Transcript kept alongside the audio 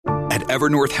At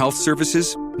Evernorth Health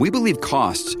Services, we believe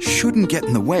costs shouldn't get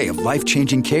in the way of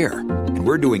life-changing care, and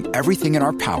we're doing everything in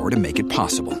our power to make it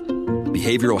possible.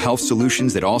 Behavioral health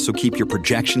solutions that also keep your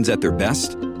projections at their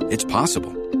best? It's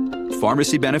possible.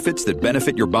 Pharmacy benefits that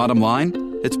benefit your bottom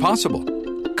line? It's possible.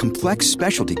 Complex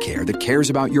specialty care that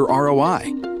cares about your ROI?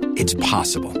 It's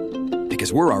possible.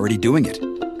 Because we're already doing it.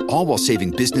 All while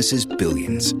saving businesses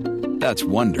billions. That's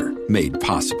Wonder made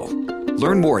possible.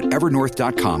 Learn more at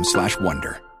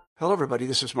evernorth.com/wonder. Hello, everybody.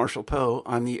 This is Marshall Poe.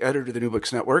 I'm the editor of the New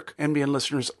Books Network. NBN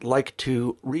listeners like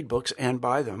to read books and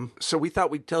buy them. So we thought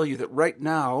we'd tell you that right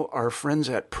now, our friends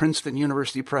at Princeton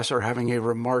University Press are having a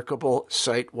remarkable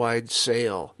site-wide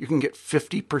sale. You can get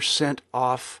 50%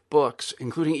 off books,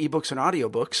 including ebooks and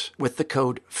audiobooks, with the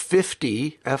code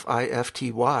 50,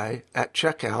 F-I-F-T-Y, at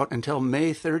checkout until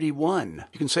May 31.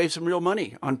 You can save some real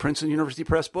money on Princeton University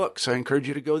Press books. I encourage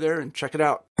you to go there and check it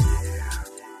out.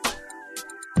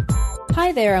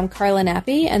 Hi there, I'm Carla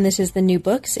Nappi, and this is the New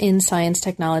Books in Science,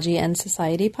 Technology, and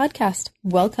Society podcast.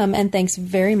 Welcome, and thanks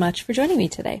very much for joining me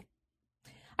today.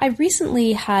 I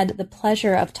recently had the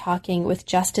pleasure of talking with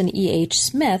Justin E.H.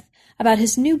 Smith about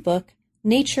his new book,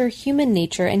 Nature, Human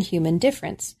Nature, and Human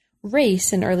Difference,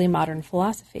 Race in Early Modern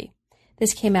Philosophy.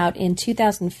 This came out in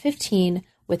 2015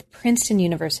 with Princeton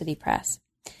University Press.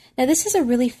 Now, this is a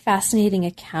really fascinating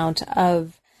account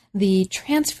of the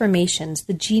transformations,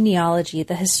 the genealogy,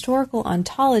 the historical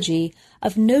ontology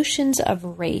of notions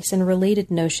of race and related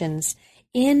notions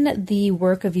in the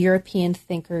work of European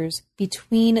thinkers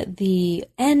between the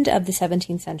end of the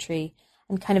 17th century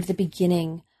and kind of the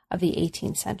beginning of the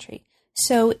 18th century.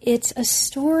 So it's a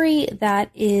story that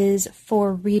is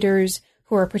for readers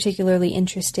who are particularly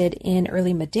interested in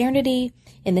early modernity,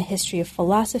 in the history of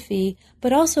philosophy,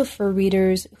 but also for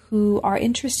readers who are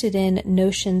interested in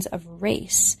notions of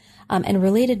race and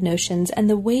related notions, and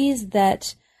the ways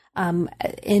that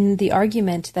in the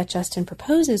argument that Justin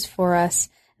proposes for us,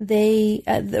 the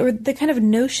kind of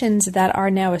notions that are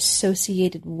now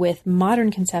associated with modern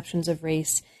conceptions of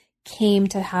race came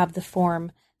to have the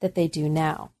form that they do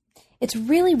now. It's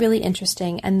really, really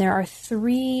interesting, and there are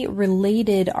three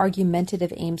related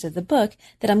argumentative aims of the book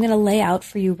that I'm going to lay out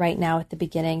for you right now at the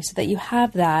beginning so that you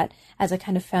have that as a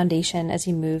kind of foundation as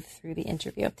you move through the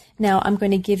interview. Now, I'm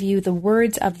going to give you the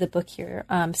words of the book here,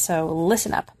 so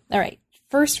listen up. All right,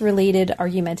 first related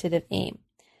argumentative aim.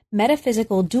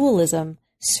 Metaphysical dualism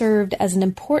served as an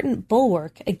important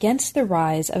bulwark against the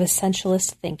rise of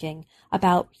essentialist thinking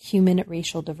about human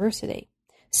racial diversity.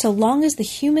 So long as the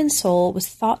human soul was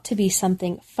thought to be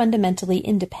something fundamentally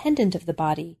independent of the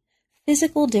body,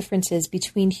 physical differences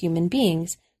between human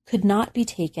beings could not be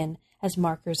taken as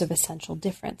markers of essential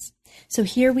difference. So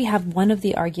here we have one of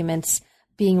the arguments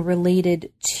being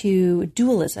related to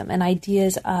dualism and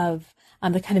ideas of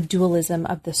the kind of dualism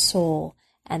of the soul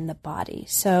and the body.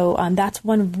 So that's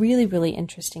one really, really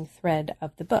interesting thread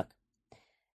of the book.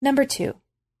 Number 2,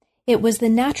 it was the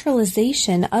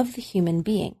naturalization of the human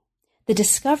being, the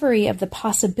discovery of the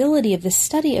possibility of the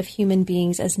study of human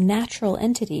beings as natural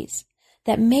entities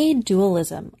that made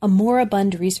dualism a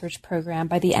moribund research program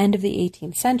by the end of the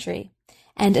 18th century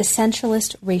and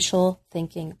essentialist racial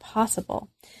thinking possible.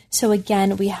 So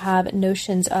again, we have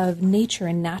notions of nature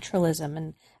and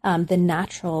naturalism and the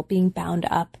natural being bound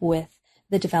up with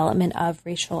the development of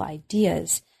racial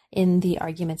ideas in the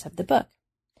arguments of the book.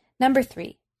 Number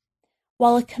 3,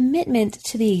 while a commitment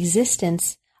to the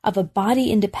existence of a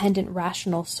body-independent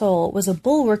rational soul was a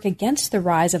bulwark against the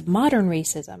rise of modern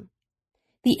racism,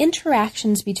 the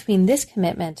interactions between this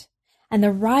commitment and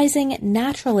the rising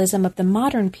naturalism of the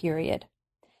modern period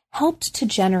helped to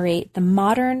generate the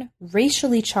modern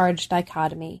racially charged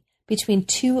dichotomy between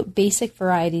two basic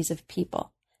varieties of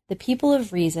people, the people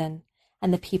of reason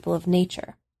and the people of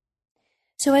nature.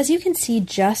 So as you can see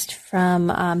just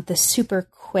from the super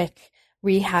quick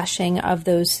rehashing of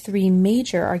those three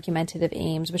major argumentative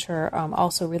aims, which are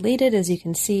also related, as you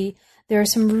can see, there are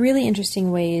some really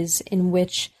interesting ways in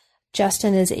which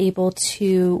Justin is able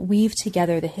to weave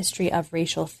together the history of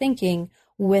racial thinking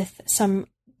with some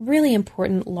really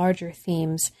important larger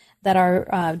themes that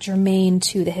are germane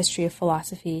to the history of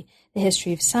philosophy, the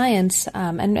history of science,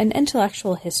 and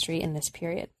intellectual history in this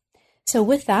period. So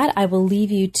with that, I will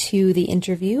leave you to the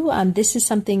interview. This is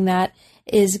something that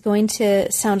is going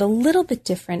to sound a little bit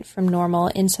different from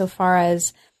normal insofar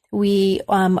as we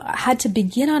had to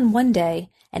begin on one day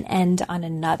and end on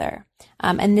another.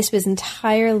 And this was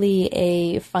entirely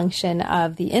a function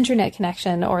of the internet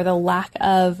connection or the lack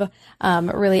of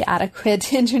really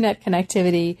adequate internet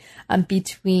connectivity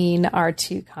between our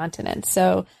two continents.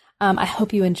 So I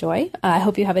hope you enjoy. I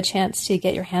hope you have a chance to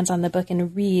get your hands on the book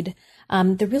and read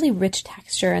the really rich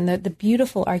texture and the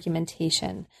beautiful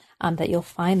argumentation that you'll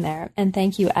find there. And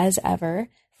thank you, as ever,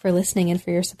 for listening and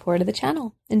for your support of the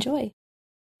channel. Enjoy.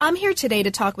 I'm here today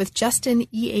to talk with Justin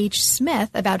E.H.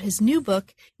 Smith about his new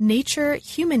book, Nature,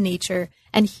 Human Nature,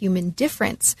 and Human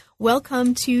Difference.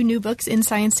 Welcome to New Books in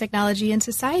Science, Technology, and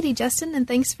Society, Justin, and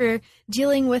thanks for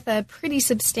dealing with a pretty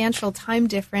substantial time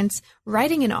difference,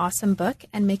 writing an awesome book,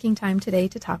 and making time today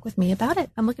to talk with me about it.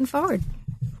 I'm looking forward.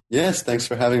 Yes, thanks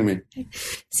for having me.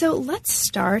 So let's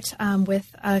start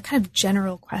with a kind of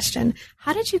general question.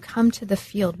 How did you come to the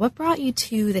field? What brought you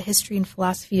to the history and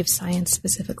philosophy of science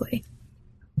specifically?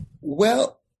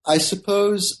 Well, I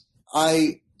suppose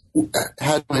I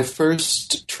had my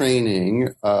first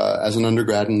training as an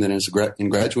undergrad and then in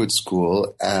graduate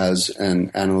school as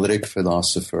an analytic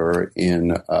philosopher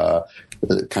in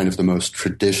kind of the most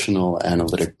traditional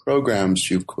analytic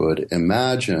programs you could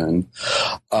imagine.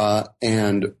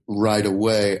 And right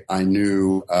away, I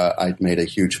knew I'd made a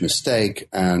huge mistake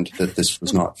and that this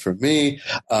was not for me.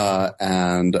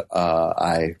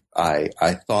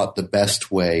 I thought the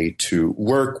best way to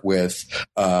work with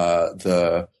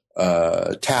the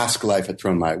task life had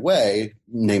thrown my way,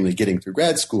 namely getting through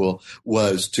grad school,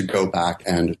 was to go back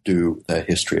and do the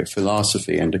history of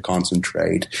philosophy and to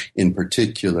concentrate in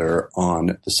particular on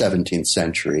the 17th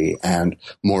century and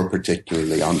more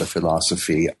particularly on the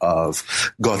philosophy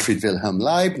of Gottfried Wilhelm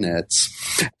Leibniz.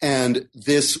 And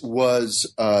this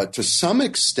was to some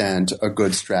extent a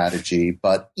good strategy,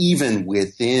 but even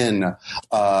within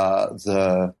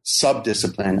the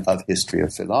subdiscipline of history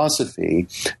of philosophy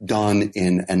done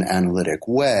in an analytic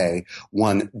way,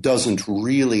 one doesn't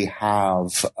really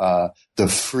have the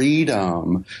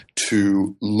freedom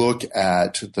to look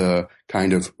at the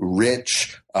kind of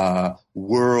rich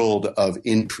world of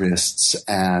interests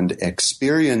and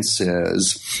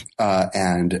experiences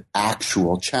and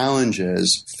actual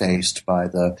challenges faced by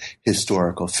the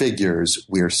historical figures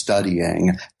we're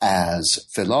studying as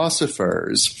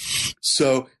philosophers.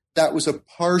 So that was a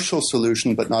partial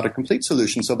solution, but not a complete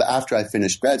solution. So after I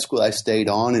finished grad school, I stayed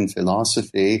on in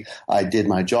philosophy. I did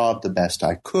my job the best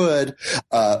I could,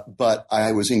 but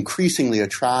I was increasingly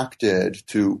attracted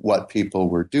to what people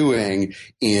were doing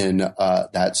in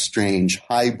that strange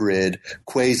hybrid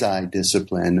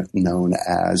quasi-discipline known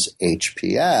as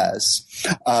HPS.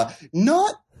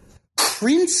 Not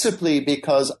principally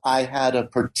because I had a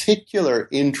particular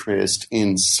interest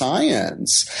in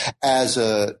science as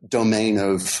a domain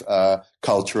of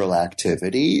cultural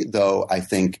activity, though I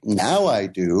think now I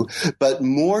do, but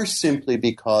more simply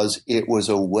because it was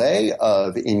a way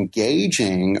of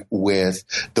engaging with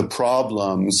the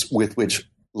problems with which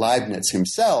Leibniz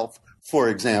himself, for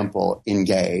example,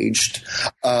 engaged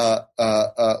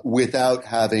without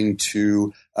having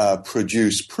to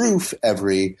produce proof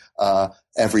every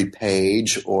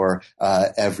page or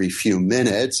every few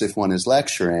minutes, if one is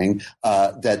lecturing,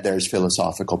 that there's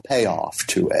philosophical payoff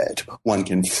to it. One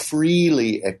can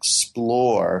freely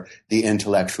explore the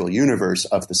intellectual universe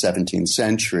of the 17th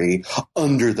century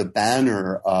under the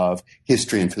banner of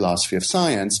history and philosophy of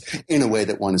science in a way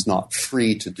that one is not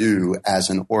free to do as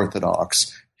an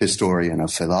orthodox historian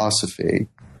of philosophy.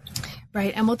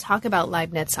 Right. And we'll talk about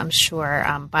Leibniz, I'm sure,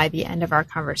 by the end of our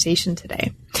conversation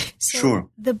today. So sure.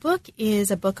 The book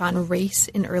is a book on race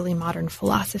in early modern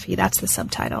philosophy. That's the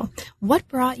subtitle. What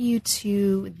brought you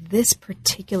to this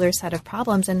particular set of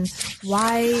problems, and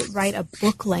why write a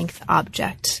book-length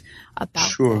object about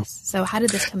this? So how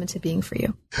did this come into being for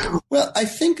you? Well, I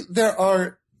think there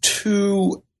are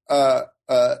two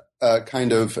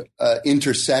kind of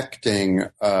intersecting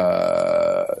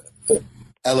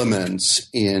elements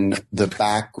in the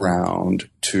background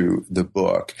to the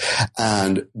book,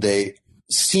 and they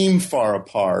seem far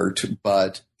apart,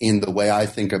 but in the way I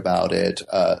think about it,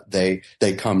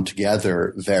 they come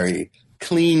together very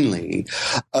cleanly.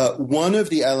 One of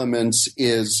the elements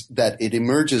is that it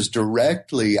emerges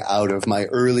directly out of my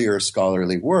earlier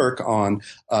scholarly work on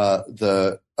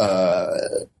the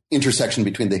intersection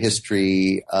between the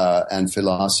history and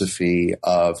philosophy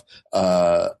of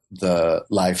the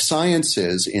life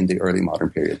sciences in the early modern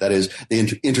period. That is,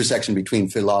 the intersection between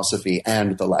philosophy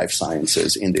and the life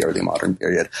sciences in the early modern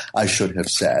period, I should have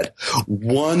said.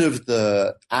 One of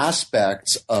the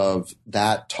aspects of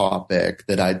that topic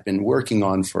that I'd been working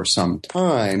on for some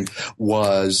time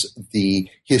was the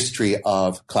history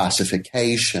of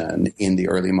classification in the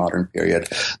early modern period,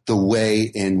 the way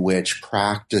in which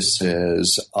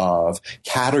practices of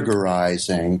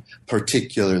categorizing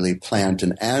particularly plant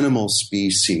and animal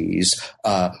species species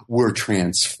were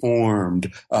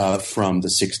transformed from the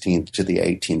 16th to the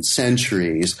 18th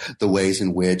centuries, the ways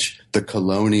in which the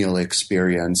colonial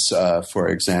experience, for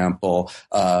example,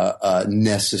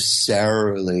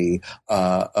 necessarily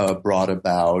brought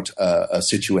about a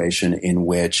situation in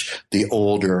which the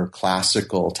older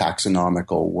classical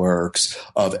taxonomical works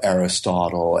of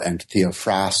Aristotle and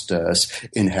Theophrastus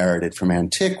inherited from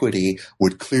antiquity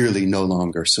would clearly no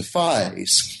longer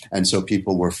suffice. And so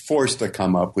people were forced to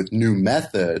come up with new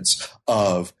methods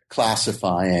of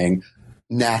classifying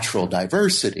natural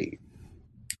diversity,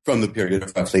 from the period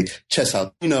of roughly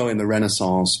Cesalpino in the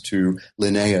Renaissance to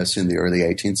Linnaeus in the early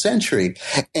 18th century.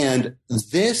 And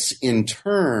this, in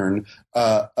turn,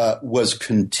 was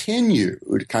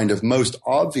continued kind of most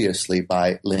obviously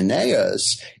by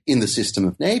Linnaeus in the System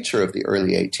of Nature of the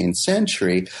early 18th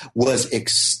century, was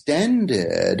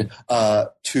extended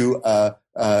to a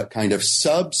kind of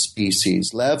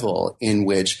subspecies level in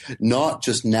which not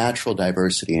just natural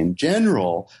diversity in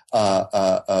general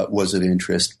was of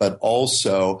interest, but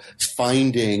also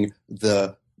finding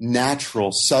the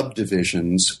natural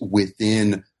subdivisions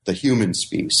within the human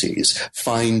species,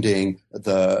 finding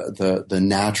the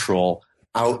natural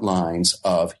outlines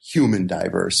of human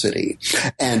diversity.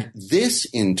 And this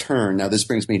in turn, now this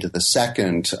brings me to the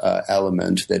second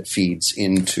element that feeds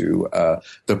into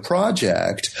the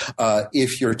project.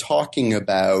 If you're talking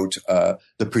about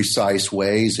the precise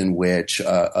ways in which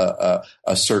a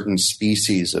certain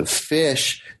species of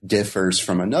fish differs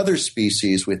from another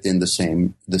species within the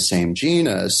same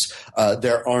genus,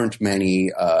 there aren't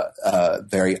many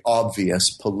very obvious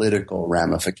political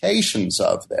ramifications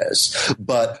of this.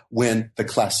 But when the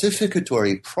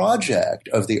classificatory project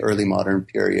of the early modern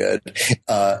period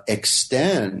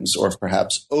extends or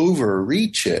perhaps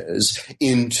overreaches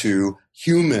into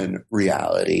human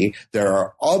reality, there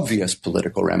are obvious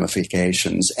political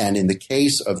ramifications. And in the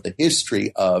case of the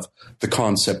history of the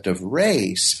concept of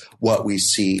race, what we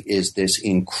see is this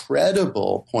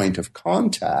incredible point of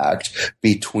contact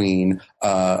between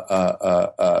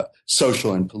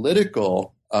social and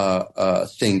political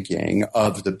thinking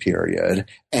of the period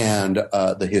and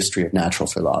the history of natural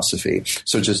philosophy.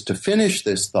 So just to finish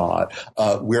this thought,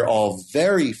 we're all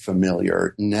very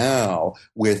familiar now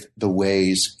with the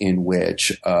ways in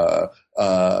which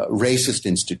racist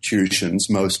institutions,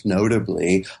 most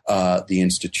notably the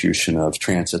institution of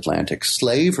transatlantic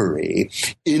slavery,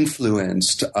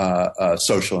 influenced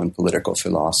social and political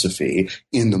philosophy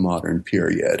in the modern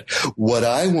period. What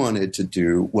I wanted to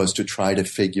do was to try to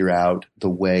figure out the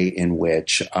way in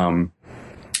which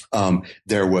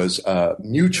there was a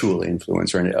mutual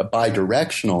influence or a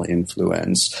bidirectional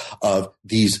influence of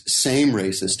these same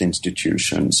racist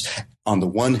institutions on the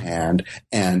one hand,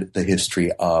 and the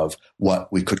history of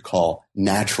what we could call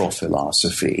natural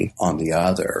philosophy on the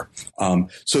other.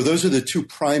 So those are the two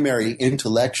primary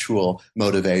intellectual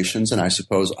motivations, and I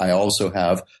suppose I also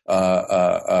have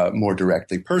more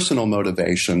directly personal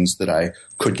motivations that I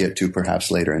could get to perhaps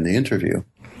later in the interview.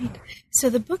 So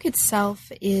the book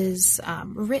itself is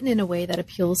written in a way that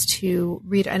appeals to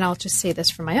and I'll just say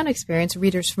this from my own experience,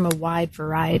 readers from a wide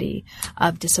variety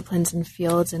of disciplines and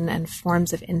fields and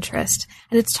forms of interest.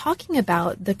 And it's talking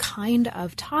about the kind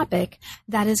of topic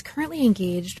that is currently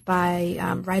engaged by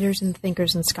writers and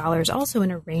thinkers and scholars also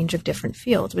in a range of different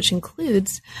fields, which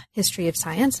includes history of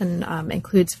science and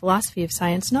includes philosophy of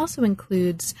science and also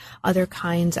includes other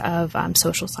kinds of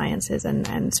social sciences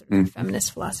and sort of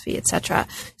feminist philosophy, etc.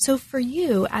 So for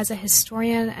you, as a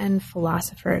historian and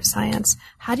philosopher of science,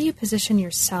 how do you position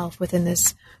yourself within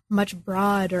this much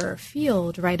broader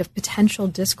field, right, of potential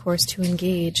discourse to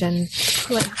engage? And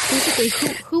basically,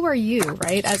 who are you,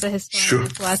 right, as a historian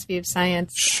of philosophy of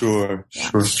science? Sure.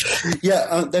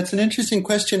 Yeah, that's an interesting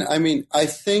question. I mean, I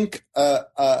think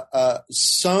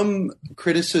some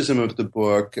criticism of the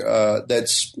book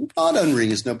that's not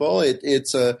unreasonable.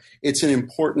 It's an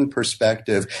important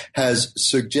perspective, has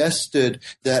suggested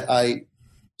that I,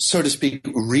 so to speak,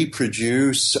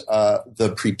 reproduce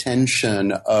the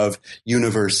pretension of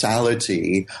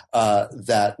universality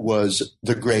that was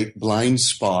the great blind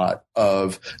spot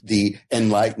of the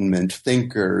Enlightenment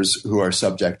thinkers who are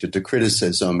subjected to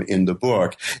criticism in the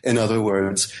book. In other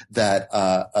words, that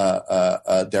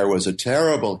there was a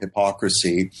terrible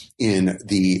hypocrisy in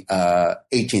the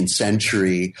 18th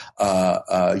century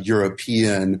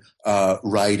European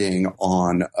writing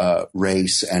on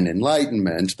race and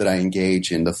enlightenment that I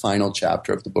engage in the final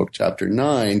chapter of the book, chapter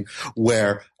 9,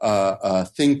 where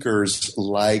thinkers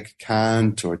like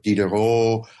Kant or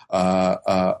Diderot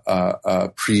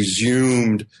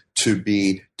presumed to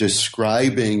be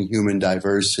describing human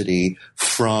diversity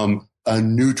from a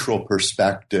neutral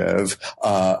perspective,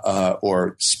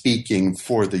 or speaking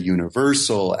for the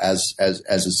universal, as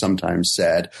is sometimes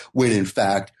said, when in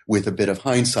fact, with a bit of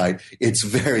hindsight, it's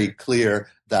very clear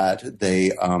that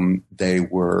they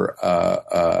were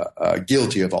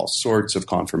guilty of all sorts of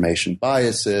confirmation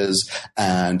biases,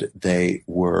 and they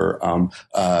were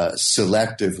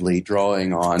selectively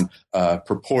drawing on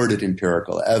purported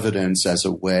empirical evidence as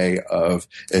a way of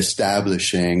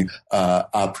establishing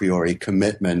a priori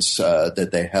commitments that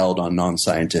they held on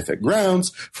non-scientific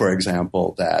grounds. For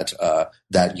example,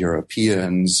 that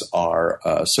Europeans are,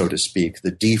 so to speak,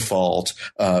 the default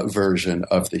version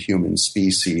of the human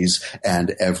species,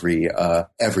 and every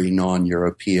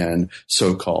non-European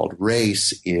so-called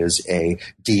race is a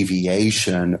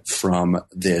deviation from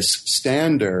this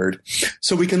standard.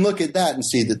 So we can look at that and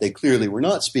see that they clearly were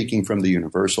not speaking from the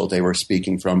universal. They were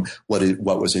speaking from what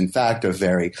was in fact a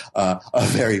very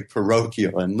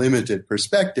parochial and limited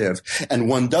perspective. And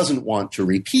one doesn't want to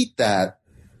repeat that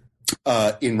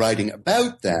in writing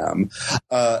about them.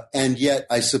 And yet,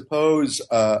 I suppose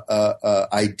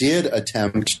I did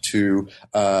attempt to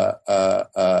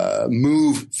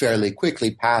move fairly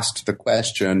quickly past the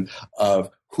question of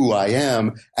who I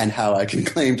am and how I can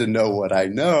claim to know what I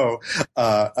know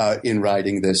in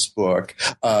writing this book,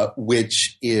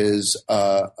 which is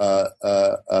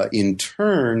in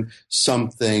turn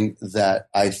something that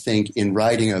I think in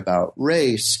writing about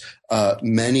race,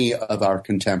 many of our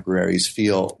contemporaries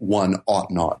feel one ought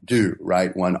not do,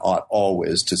 right? One ought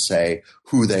always to say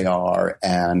who they are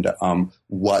and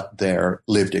what their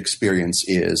lived experience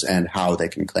is and how they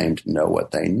can claim to know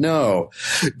what they know.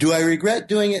 Do I regret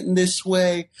doing it in this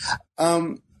way?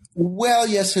 Well,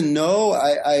 yes and no.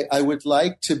 I would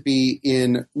like to be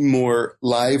in more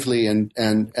lively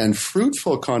and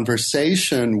fruitful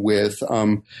conversation with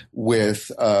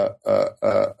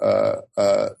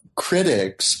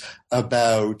critics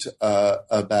about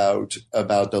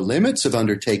the limits of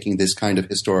undertaking this kind of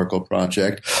historical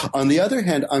project. On the other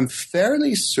hand, I'm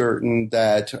fairly certain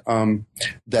that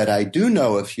I do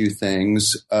know a few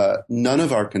things none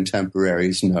of our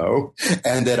contemporaries know,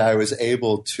 and that I was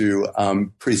able to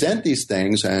present these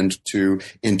things and to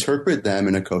interpret them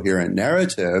in a coherent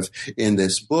narrative in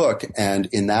this book. And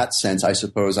in that sense, I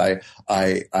suppose I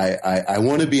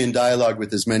want to be in dialogue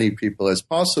with as many people as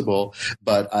possible,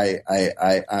 but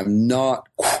I'm not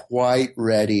quite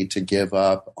ready to give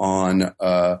up on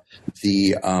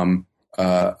the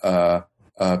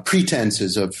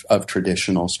pretenses of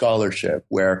traditional scholarship,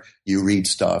 where you read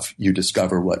stuff, you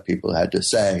discover what people had to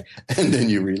say, and then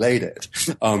you relate it.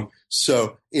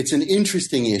 So it's an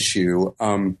interesting issue,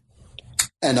 and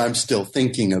I'm still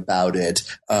thinking about it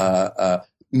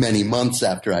many months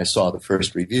after I saw the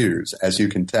first reviews, as you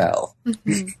can tell.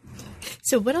 Mm-hmm.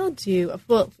 So what I'll do,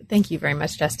 well, thank you very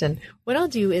much, Justin. What I'll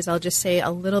do is I'll just say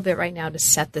a little bit right now to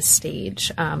set the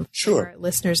stage for our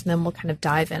listeners, and then we'll kind of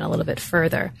dive in a little bit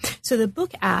further. So the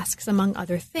book asks, among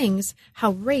other things,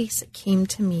 how race came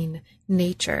to mean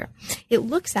nature. It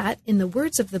looks at, in the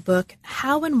words of the book,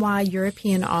 how and why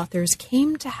European authors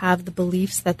came to have the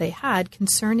beliefs that they had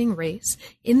concerning race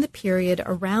in the period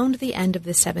around the end of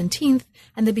the 17th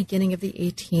and the beginning of the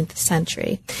 18th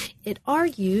century. It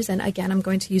argues, and again, I'm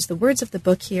going to use the words of the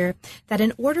book here, that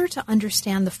in order to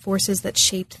understand the forces that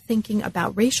shaped thinking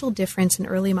about racial difference in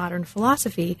early modern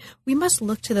philosophy, we must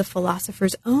look to the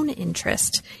philosopher's own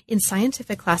interest in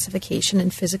scientific classification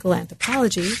and physical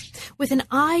anthropology, with an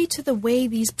eye to the way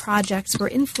these projects were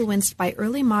influenced by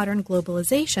early modern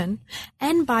globalization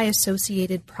and by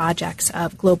associated projects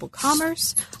of global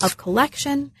commerce, of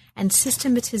collection, and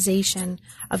systematization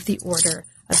of the order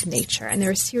of nature. And there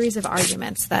are a series of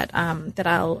arguments that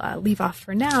I'll leave off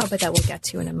for now, but that we'll get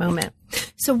to in a moment.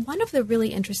 So one of the really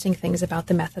interesting things about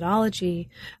the methodology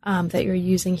that you're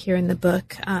using here in the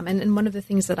book, and one of the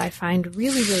things that I find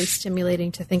really, really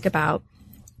stimulating to think about,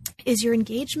 is your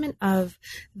engagement of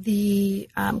the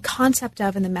concept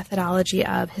of and the methodology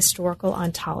of historical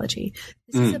ontology.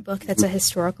 This is a book that's a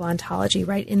historical ontology,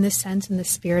 right, in the sense and the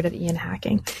spirit of Ian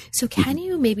Hacking. So can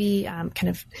you maybe kind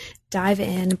of dive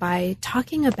in by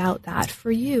talking about that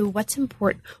for you? What's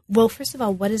important? Well, first of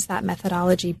all, what does that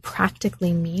methodology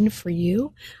practically mean for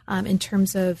you in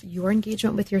terms of your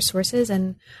engagement with your sources?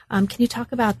 And can you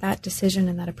talk about that decision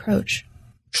and that approach?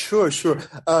 Sure.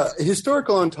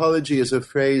 Historical ontology is a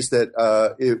phrase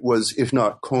that it was, if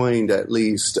not coined, at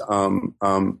least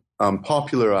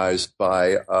popularized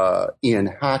by Ian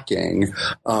Hacking,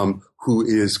 who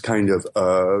is kind of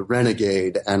a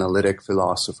renegade analytic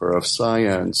philosopher of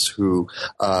science who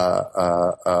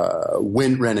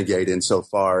went renegade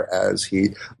insofar as he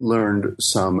learned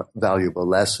some valuable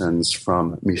lessons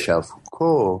from Michel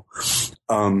Foucault.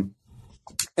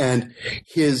 And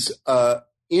his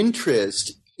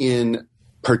interest in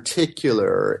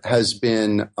particular has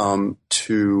been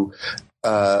to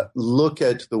look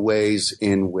at the ways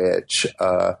in which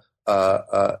a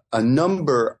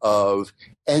number of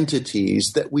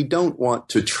entities that we don't want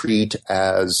to treat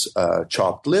as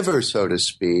chopped liver, so to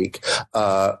speak,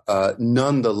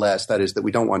 nonetheless, that is, that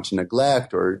we don't want to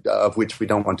neglect or of which we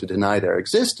don't want to deny their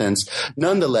existence,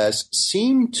 nonetheless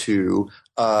seem to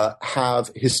have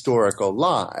historical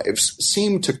lives,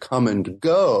 seem to come and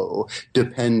go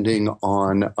depending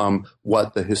on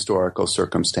what the historical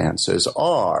circumstances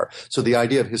are. So the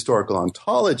idea of historical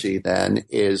ontology then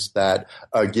is that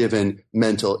a given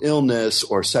mental illness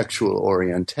or sexual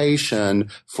orientation,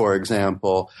 for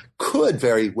example, could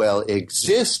very well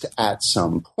exist at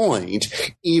some point,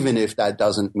 even if that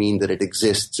doesn't mean that it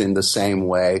exists in the same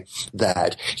way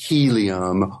that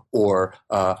helium or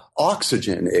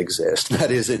oxygen exist.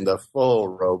 That is, in the full,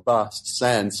 robust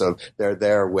sense of they're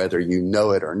there whether you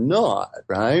know it or not,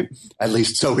 right? At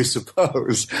least so we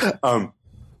suppose.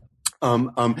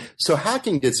 So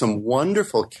Hacking did some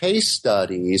wonderful case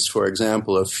studies, for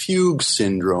example, of Fugue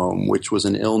syndrome, which was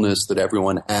an illness that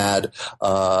everyone had,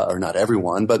 or not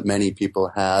everyone, but many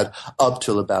people had up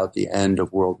till about the end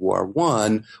of World War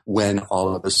I, when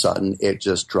all of a sudden it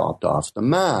just dropped off the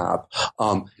map.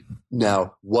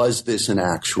 Now, was this an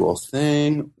actual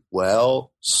thing?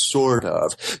 Well, sort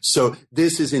of. So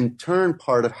this is in turn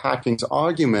part of Hacking's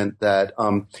argument that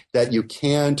that you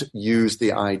can't use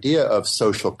the idea of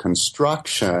social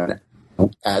construction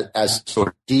as sort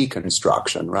of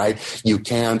deconstruction, right? You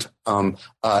can't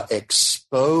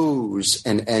expose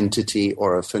an entity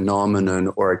or a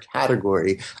phenomenon or a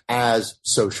category as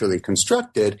socially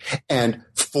constructed, and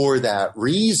for that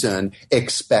reason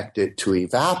expect it to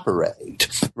evaporate,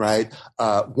 right?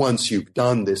 Once you've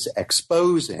done this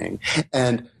exposing.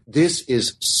 And this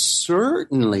is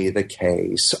certainly the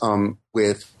case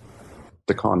with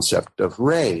the concept of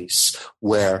race,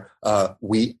 where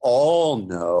we all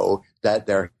know that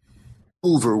there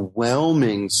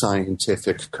overwhelming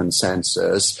scientific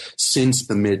consensus since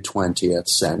the mid-20th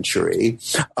century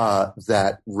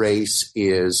that race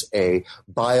is a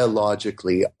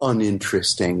biologically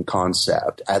uninteresting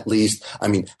concept. At least, I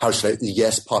mean,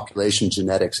 yes, population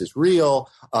genetics is real.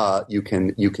 You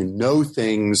can know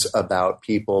things about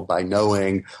people by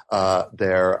knowing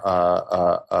their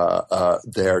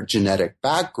genetic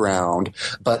background,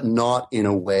 but not in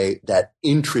a way that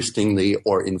interestingly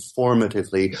or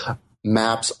informatively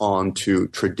maps onto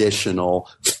traditional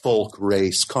folk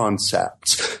race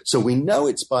concepts. So we know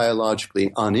it's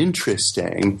biologically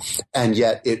uninteresting, and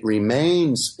yet it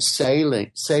remains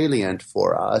salient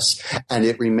for us, and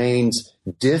it remains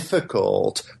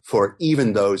difficult for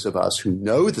even those of us who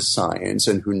know the science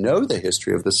and who know the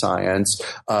history of the science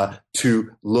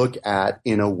to look at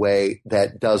in a way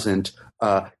that doesn't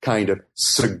kind of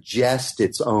suggest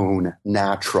its own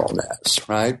naturalness,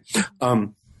 right?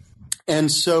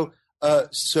 And so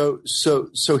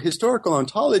historical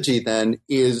ontology then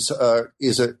is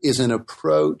an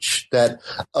approach that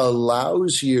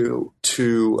allows you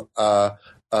to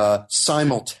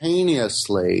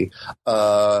simultaneously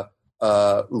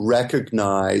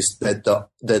recognize that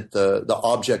the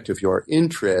object of your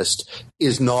interest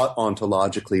is not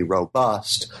ontologically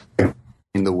robust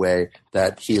in the way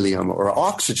that helium or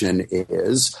oxygen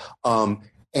is,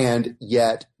 and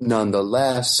yet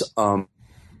nonetheless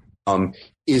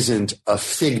isn't a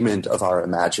figment of our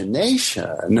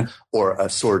imagination or a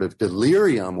sort of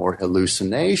delirium or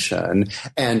hallucination,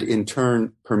 and in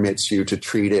turn permits you to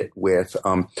treat it with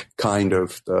kind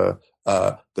of the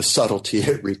subtlety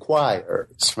it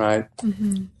requires, right?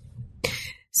 Mm-hmm.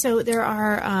 So there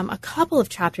are a couple of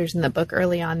chapters in the book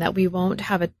early on that we won't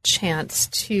have a chance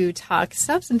to talk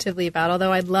substantively about,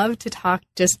 although I'd love to talk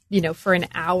just, for an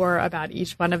hour about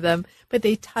each one of them. But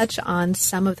they touch on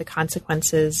some of the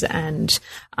consequences and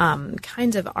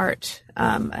kinds of art,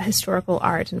 historical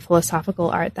art and philosophical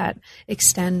art that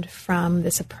extend from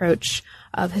this approach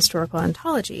of historical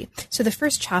ontology. So the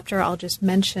first chapter I'll just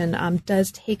mention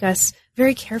does take us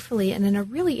very carefully and in a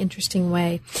really interesting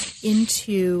way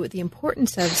into the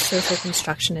importance of social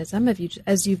constructionism,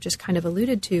 as you've just kind of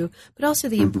alluded to, but also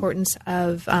the importance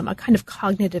of a kind of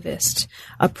cognitivist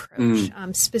approach,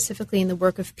 specifically in the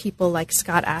work of people like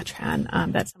Scott Atran,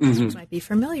 that some listeners might be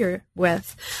familiar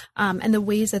with, and the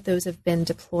ways that those have been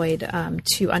deployed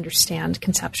to understand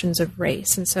conceptions of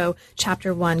race. And so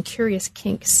chapter 1, Curious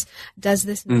Kinks, does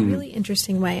this in a really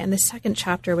interesting way. And the second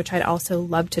chapter, which I'd also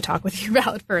love to talk with you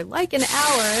about for like an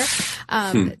second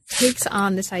hour takes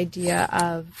on this idea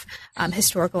of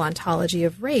historical ontology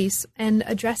of race and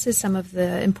addresses some of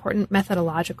the important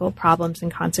methodological problems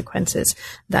and consequences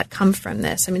that come from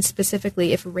this. I mean,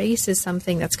 specifically, if race is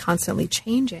something that's constantly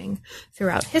changing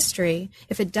throughout history,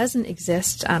 if it doesn't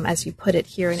exist, as you put it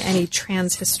here, in any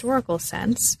trans-historical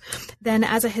sense, then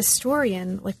as a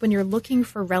historian, like when you're looking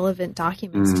for relevant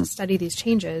documents to study these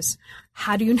changes,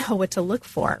 how do you know what to look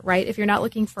for, right? If you're not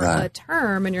looking for a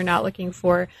term and you're not looking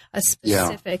for a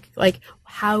specific, like,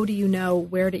 how do you know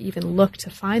where to even look to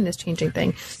find this changing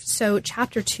thing? So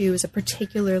chapter 2 is a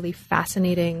particularly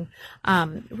fascinating,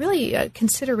 really a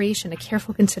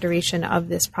careful consideration of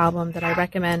this problem that I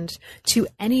recommend to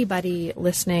anybody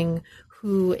listening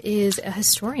who is a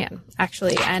historian,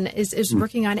 actually, and is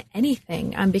working on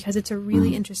anything, because it's a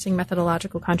really interesting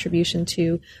methodological contribution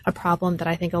to a problem that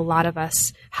I think a lot of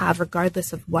us have,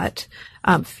 regardless of what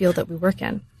field that we work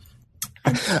in.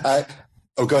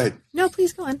 Go ahead. No,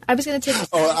 please go on. I was going to take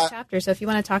the chapter, so if you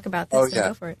want to talk about this, then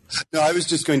go for it. No, I was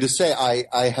just going to say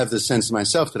I have the sense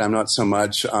myself that I'm not so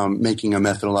much making a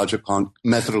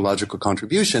methodological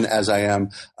contribution as I am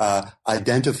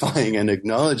identifying and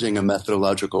acknowledging a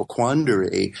methodological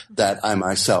quandary that I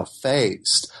myself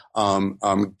faced.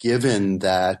 Given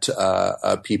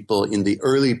that people in the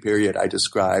early period I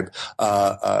describe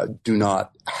do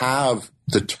not have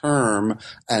the term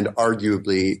and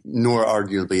arguably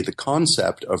the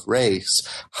concept of race,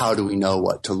 how do we know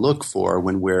what to look for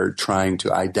when we're trying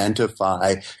to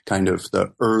identify kind of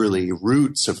the early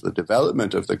roots of the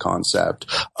development of the concept?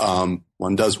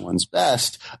 One does one's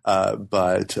best,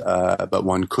 but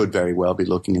one could very well be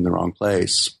looking in the wrong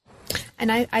place.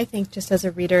 And I think, just as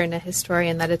a reader and a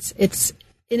historian, that it's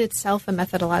in itself a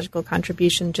methodological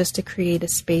contribution just to create a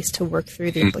space to work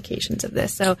through the implications of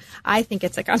this. So I think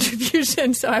it's a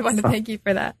contribution. So I want to thank you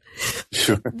for that.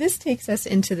 Sure. This takes us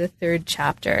into the third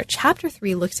chapter. Chapter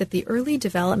 3 looks at the early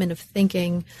development of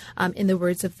thinking, in the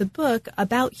words of the book,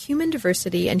 about human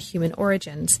diversity and human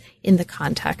origins in the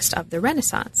context of the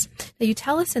Renaissance. Now, you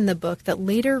tell us in the book that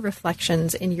later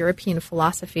reflections in European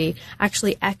philosophy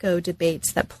actually echo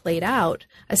debates that played out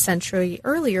a century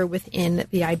earlier within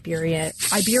the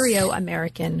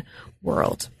Ibero-American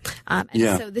world.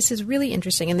 So this is really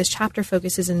interesting. And this chapter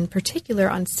focuses in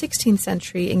particular on 16th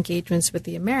century engagements with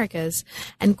the Americas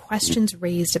and questions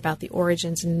raised about the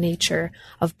origins and nature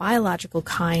of biological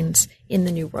kinds in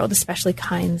the New World, especially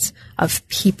kinds of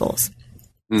peoples.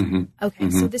 Okay,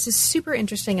 so this is super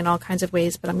interesting in all kinds of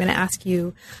ways, but I'm going to ask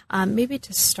you maybe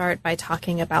to start by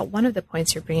talking about one of the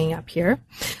points you're bringing up here.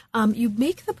 You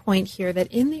make the point here that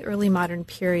in the early modern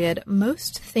period,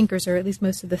 most thinkers, or at least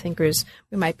most of the thinkers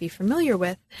we might be familiar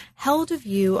with, held a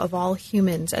view of all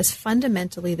humans as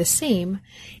fundamentally the same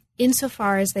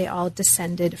insofar as they all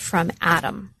descended from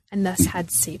Adam and thus had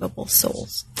savable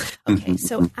souls. Okay,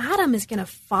 so Adam is going to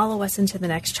follow us into the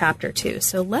next chapter too.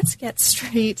 So let's get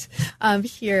straight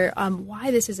here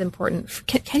why this is important.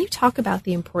 Can you talk about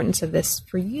the importance of this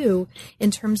for you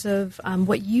in terms of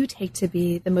what you take to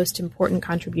be the most important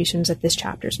contributions that this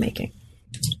chapter is making?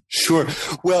 Sure.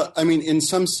 Well, I mean, in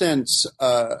some sense,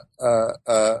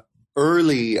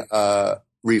 early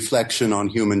reflection on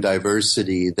human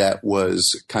diversity that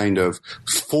was kind of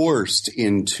forced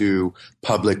into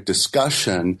public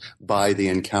discussion by the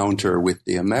encounter with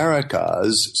the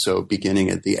Americas, so beginning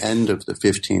at the end of the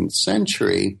 15th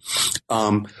century,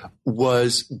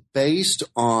 was based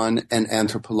on an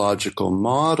anthropological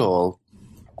model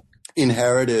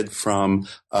inherited from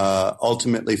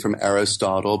ultimately from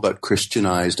Aristotle, but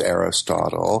Christianized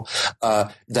Aristotle,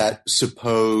 that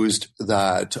supposed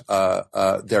that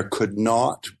there could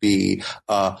not be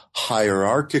a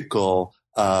hierarchical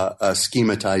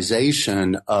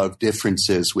schematization of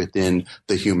differences within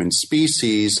the human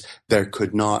species. There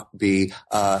could not be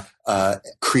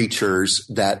creatures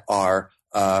that are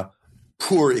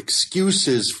poor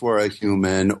excuses for a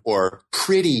human or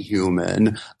pretty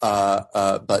human,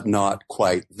 but not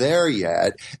quite there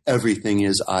yet. Everything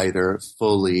is either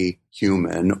fully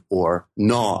human or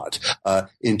not.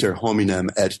 Inter hominem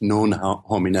et non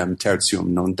hominem tertium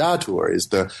non datur is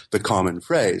the common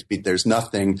phrase. There's no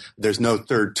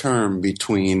third term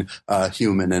between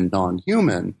human and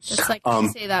non-human. It's like I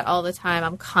say that all the time.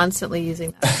 I'm constantly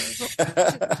using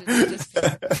that.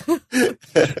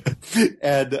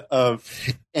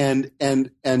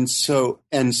 And so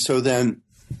then,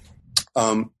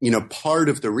 part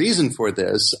of the reason for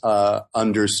this,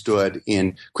 understood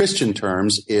in Christian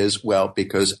terms is, well,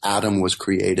 because Adam was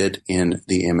created in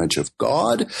the image of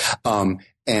God.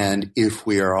 And if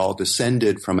we are all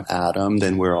descended from Adam,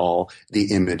 then we're all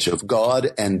the image of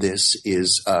God. And this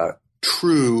is,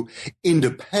 true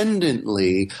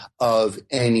independently of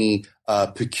any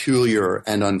peculiar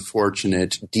and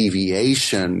unfortunate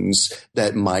deviations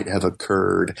that might have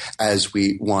occurred as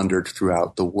we wandered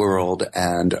throughout the world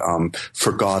and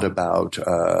forgot about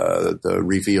the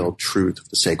revealed truth of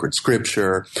the sacred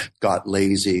scripture, got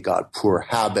lazy, got poor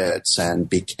habits, and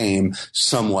became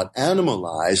somewhat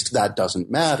animalized. That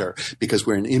doesn't matter because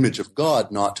we're an image of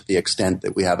God, not to the extent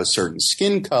that we have a certain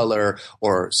skin color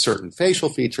or certain facial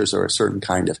features or a certain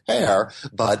kind of hair,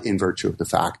 but in virtue of the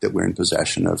fact that we're in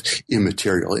possession of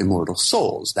immaterial, immortal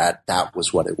souls. That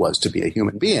was what it was to be a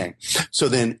human being. So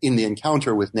then in the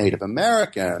encounter with Native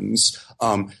Americans,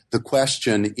 the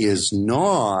question is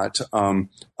not,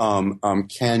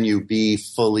 can you be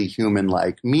fully human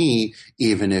like me,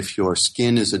 even if your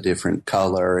skin is a different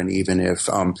color and even if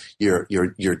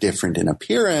you're different in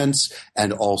appearance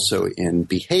and also in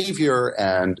behavior,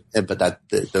 but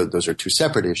those are two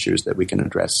separate issues that we can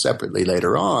address separately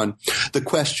later on. The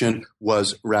question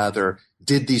was rather,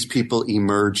 did these people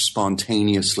emerge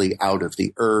spontaneously out of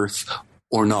the earth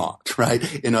or not,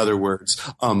 right? In other words,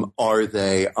 are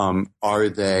they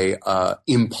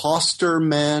imposter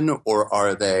men or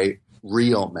are they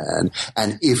real men?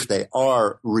 And if they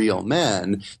are real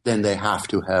men, then they have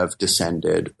to have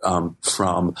descended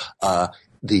from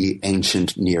the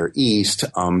ancient Near East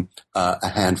a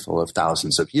handful of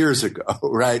thousands of years ago,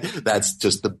 right? That's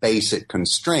just the basic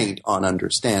constraint on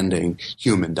understanding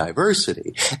human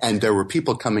diversity. And there were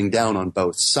people coming down on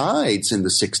both sides in the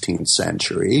 16th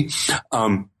century.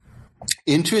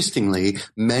 Interestingly,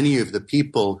 many of the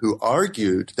people who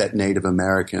argued that Native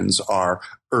Americans are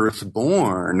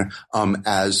earthborn,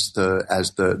 as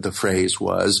the phrase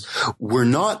was, were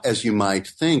not, as you might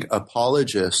think,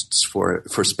 apologists for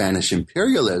Spanish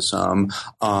imperialism,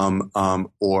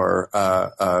 or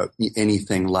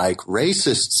anything like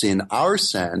racists in our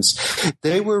sense.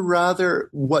 They were rather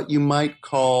what you might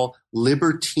call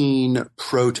libertine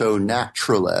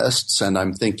proto-naturalists, and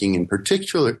I'm thinking in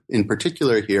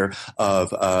particular here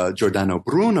of Giordano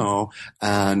Bruno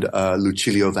and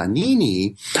Lucilio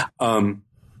Vanini,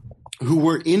 who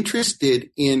were interested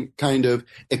in kind of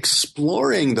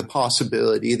exploring the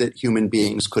possibility that human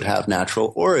beings could have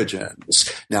natural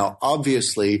origins. Now,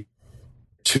 obviously,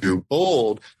 too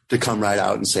bold to come right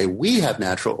out and say, we have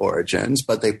natural origins,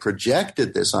 but they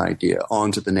projected this idea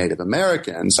onto the Native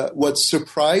Americans. What's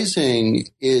surprising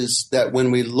is that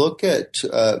when we look at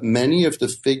many of the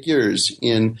figures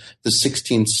in the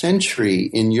 16th century,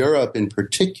 in Europe in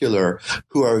particular,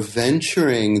 who are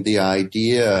venturing the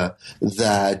idea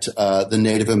that the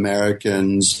Native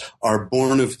Americans are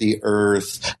born of the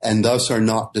earth and thus are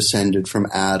not descended from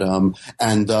Adam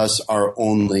and thus are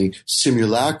only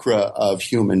simulacra of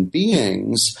human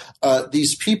beings,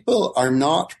 these people are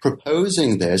not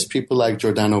proposing this. People like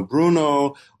Giordano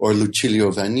Bruno or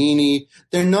Lucilio Vanini,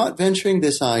 they're not venturing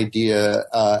this idea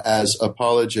as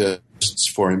apologists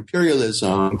for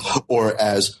imperialism or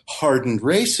as hardened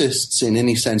racists in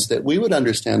any sense that we would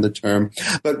understand the term,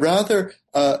 but rather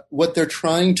what they're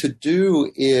trying to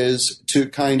do is to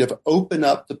kind of open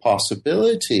up the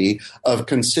possibility of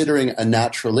considering a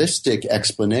naturalistic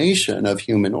explanation of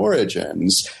human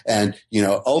origins. And,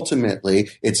 ultimately,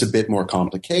 it's a bit more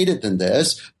complicated than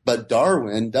this, but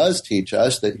Darwin does teach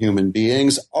us that human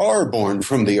beings are born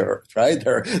from the earth, right?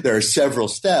 There are several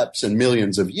steps and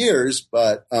millions of years,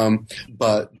 but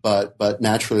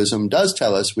naturalism does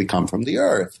tell us we come from the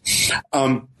earth.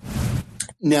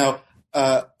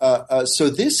 So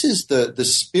this is the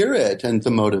spirit and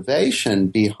the motivation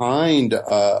behind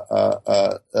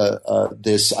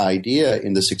this idea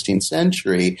in the 16th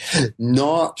century,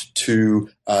 not to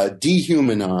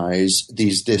dehumanize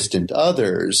these distant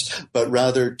others, but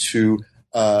rather to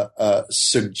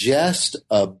suggest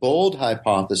a bold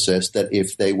hypothesis that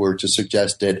if they were to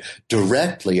suggest it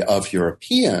directly of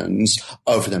Europeans,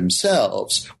 of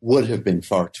themselves, would have been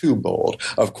far too bold.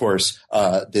 Of course,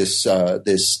 this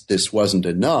wasn't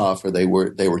enough, or they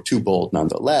were too bold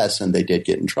nonetheless, and they did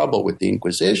get in trouble with the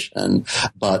Inquisition,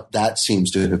 but that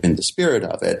seems to have been the spirit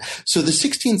of it. So the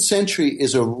 16th century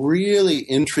is a really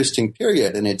interesting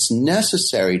period, and it's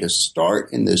necessary to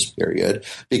start in this period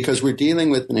because we're dealing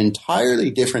with an entirely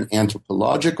different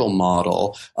anthropological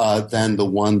model than the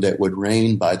one that would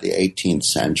reign by the 18th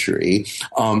century.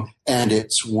 And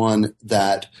it's one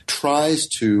that tries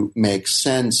to make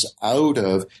sense out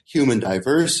of human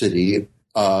diversity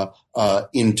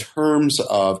in terms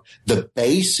of the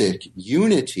basic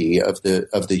unity of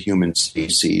the human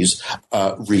species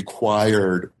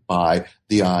required by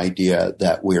the idea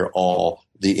that we're all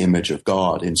the image of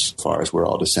God insofar as we're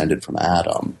all descended from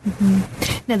Adam.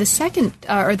 Mm-hmm. Now, the second,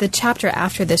 or the chapter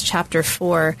after this, chapter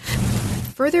 4,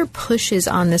 further pushes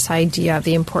on this idea of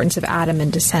the importance of Adam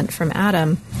and descent from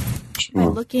Adam by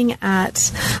looking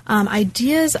at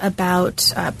ideas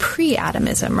about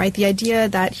pre-Adamism, right? The idea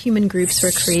that human groups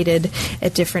were created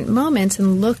at different moments,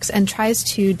 and looks and tries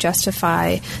to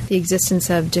justify the existence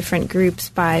of different groups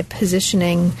by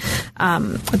positioning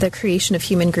the creation of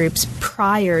human groups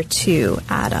prior to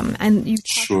Adam. And you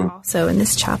talk also in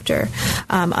this chapter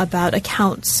about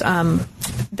accounts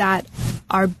that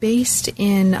are based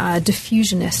in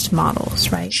diffusionist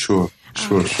models, right? Sure.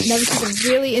 Now, this is a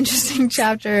really interesting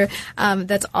chapter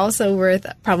that's also worth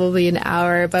probably an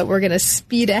hour, but we're going to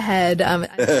speed ahead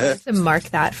to mark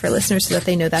that for listeners so that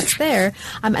they know that's there.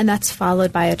 And that's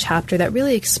followed by a chapter that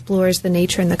really explores the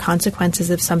nature and the consequences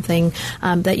of something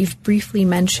that you've briefly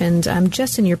mentioned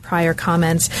just in your prior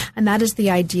comments, and that is the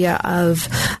idea of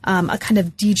a kind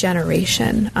of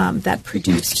degeneration that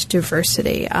produced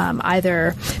diversity,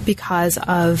 either because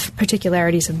of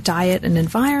particularities of diet and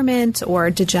environment or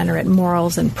degenerate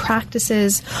morals and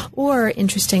practices, or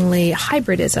interestingly,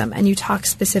 hybridism. And you talk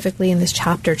specifically in this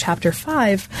chapter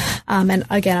 5, and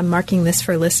again, I'm marking this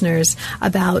for listeners,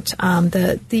 about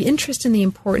the interest and the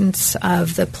importance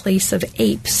of the place of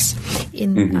apes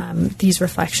in these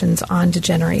reflections on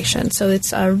degeneration. So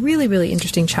it's a really, really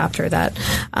interesting chapter that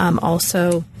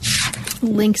also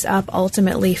links up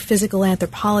ultimately physical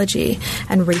anthropology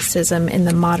and racism in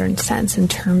the modern sense in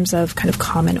terms of kind of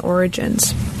common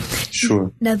origins.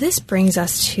 Sure. Now, this brings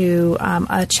us to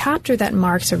a chapter that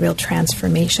marks a real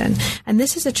transformation. And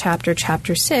this is a chapter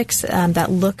 6,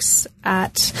 that looks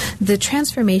at the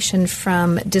transformation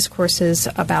from discourses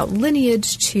about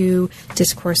lineage to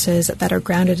discourses that are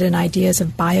grounded in ideas of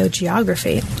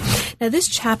biogeography. Now, this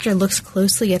chapter looks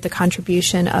closely at the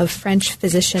contribution of French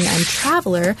physician and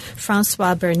traveler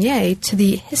François Bernier to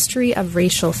the history of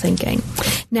racial thinking.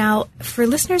 Now, for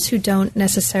listeners who don't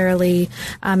necessarily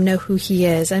know who he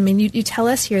is, I mean, you tell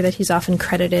us here that he's often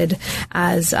credited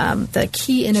as the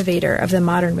key innovator of the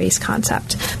modern race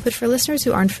concept. But for listeners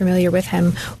who aren't familiar with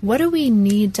him, what do we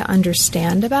need to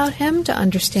understand about him to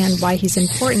understand why he's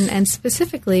important? And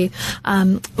specifically,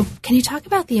 can you talk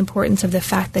about the importance of the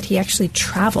fact that he actually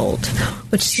traveled,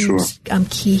 which seems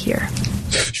key here?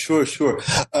 Sure.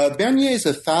 Bernier is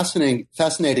a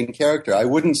fascinating character. I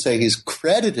wouldn't say he's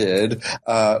credited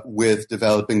with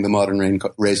developing the modern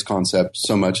race concept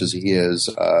so much as he is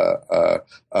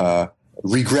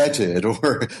regretted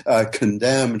or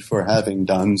condemned for having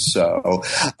done so.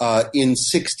 In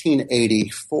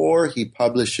 1684, he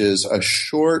publishes a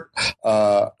short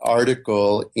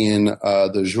article in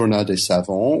the Journal des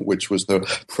Savants, which was the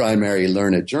primary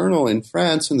learned journal in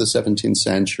France in the 17th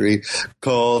century,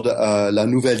 called La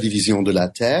Nouvelle Division de la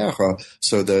Terre,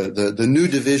 so the new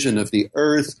division of the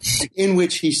earth, in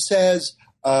which he says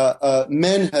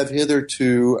men have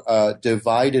hitherto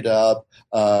divided up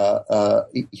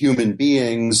human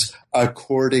beings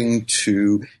according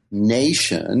to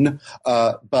nation,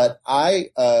 but I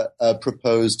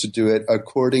propose to do it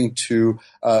according to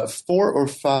 4 or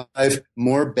 5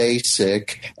 more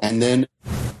basic, and then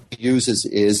uses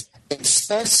is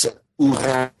espèce ou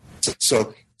race.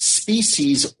 So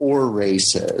species or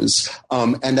races.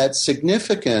 And that's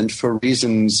significant for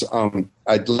reasons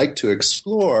I'd like to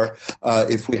explore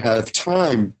if we have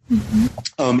time.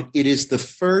 It is the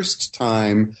first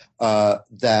time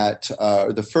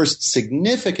the first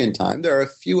significant time, there are a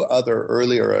few other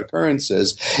earlier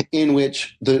occurrences in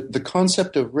which the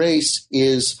concept of race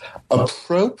is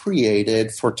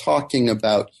appropriated for talking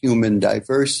about human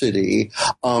diversity.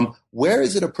 Where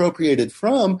is it appropriated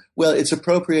from? Well, it's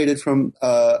appropriated from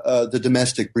the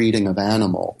domestic breeding of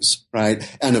animals, right?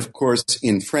 And of course,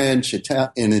 in French,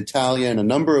 in Italian, a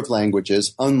number of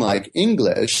languages, unlike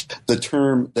English, the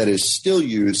term that is still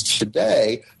used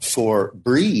today for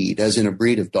breed, as in a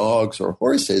breed of dogs or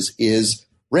horses, is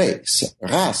race,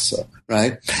 race,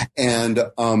 right? And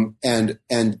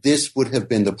this would have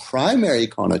been the primary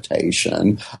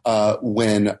connotation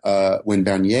when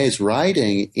Bernier is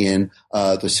writing in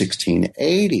the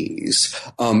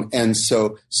 1680s. And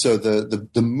so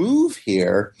the move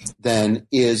here then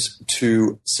is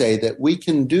to say that we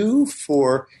can do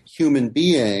for human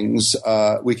beings,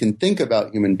 we can think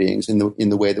about human beings in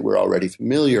the way that we're already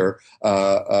familiar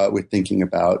with thinking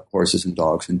about horses and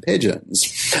dogs and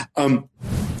pigeons.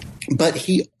 But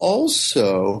he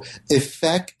also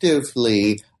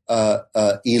effectively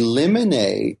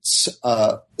eliminates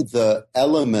the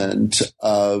element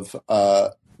of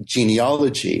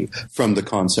genealogy from the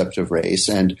concept of race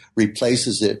and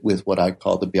replaces it with what I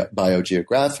call the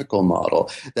biogeographical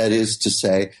model. That is to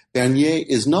say, Bernier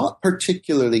is not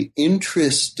particularly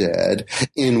interested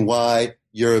in why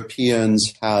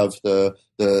Europeans have the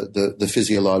the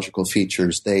physiological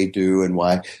features they do and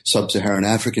why sub-Saharan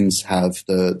Africans have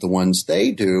the ones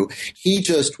they do. He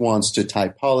just wants to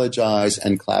typologize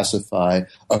and classify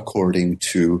according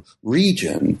to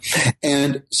region.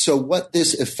 And so what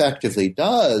this effectively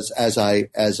does, as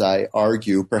I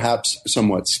argue, perhaps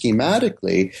somewhat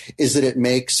schematically, is that it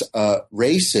makes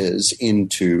races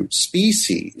into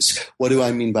species. What do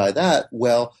I mean by that?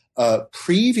 Well,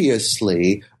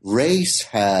 previously, race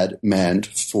had meant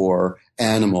for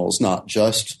animals not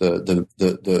just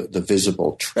the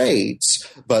visible traits,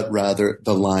 but rather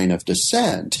the line of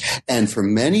descent. And for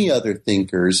many other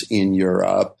thinkers in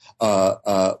Europe,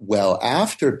 well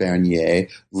after Bernier,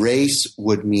 race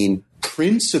would mean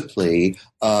principally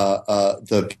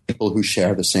the people who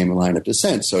share the same line of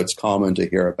descent. So it's common to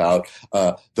hear about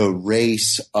the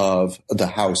race of the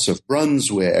House of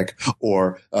Brunswick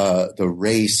or the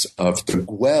race of the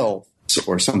Guelphs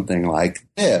or something like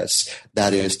this.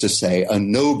 That is to say, a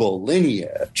noble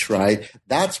lineage, right?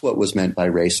 That's what was meant by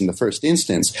race in the first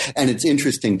instance. And it's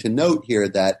interesting to note here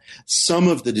that some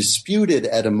of the disputed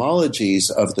etymologies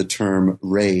of the term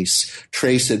race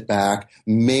trace it back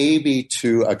maybe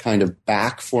to a kind of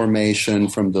back formation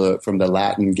from the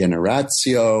Latin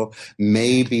generatio,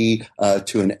 maybe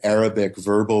to an Arabic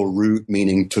verbal root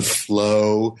meaning to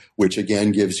flow, which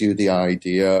again gives you the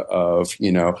idea of,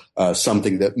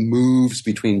 something that moves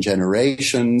between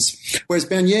generations. Whereas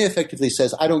Bernier effectively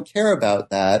says, I don't care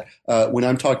about that. When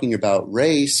I'm talking about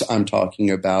race, I'm talking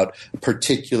about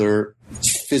particular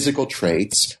physical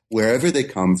traits, wherever they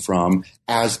come from,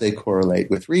 as they correlate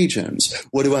with regions.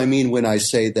 What do I mean when I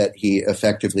say that he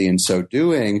effectively, in so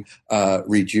doing,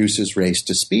 reduces race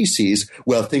to species?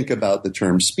 Well, think about the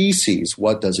term species.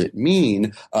 What does it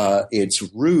mean? Its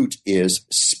root is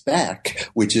spec,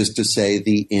 which is to say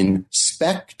the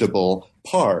inspectable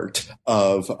part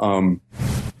of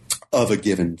a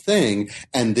given thing.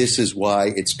 And this is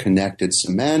why it's connected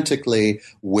semantically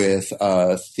with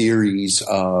theories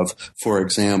of, for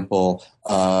example,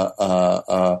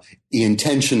 the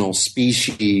intentional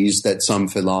species that some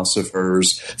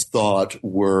philosophers thought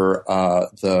were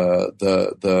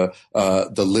the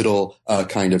little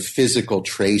kind of physical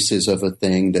traces of a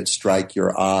thing that strike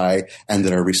your eye and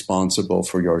that are responsible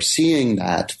for your seeing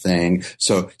that thing.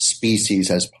 So species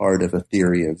as part of a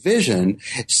theory of vision.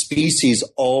 Species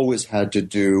always had to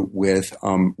do with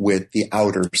the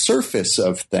outer surface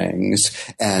of things,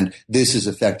 and this is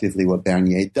effectively what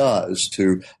Bernier does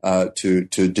to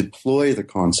deploy the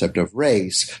concept of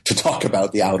race to talk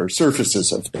about the outer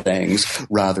surfaces of things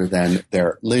rather than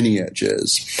their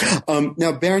lineages.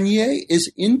 Now, Bernier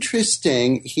is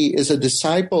interesting. He is a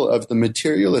disciple of the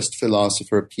materialist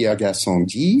philosopher Pierre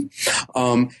Gassendi,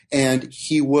 and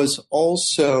he was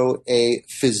also a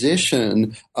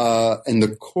physician in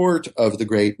the court of the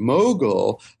great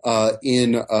Mughal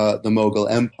in the Mughal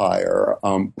Empire,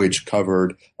 which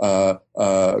covered a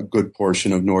good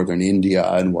portion of northern India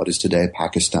and what is today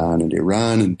Pakistan and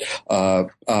Iran. And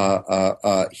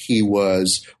he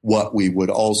was what we would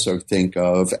also think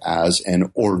of as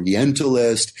an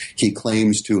Orientalist. He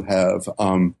claims to have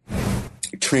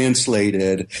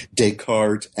translated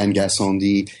Descartes and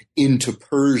Gassendi into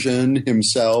Persian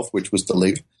himself, which was the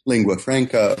lingua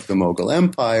franca of the Mughal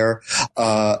Empire,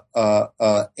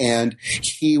 and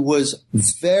he was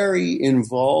very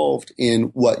involved in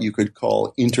what you could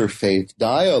call interfaith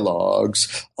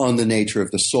dialogues on the nature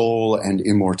of the soul and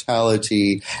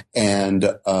immortality and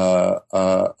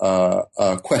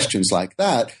questions like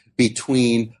that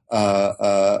between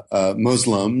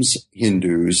Muslims,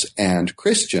 Hindus, and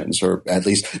Christians, or at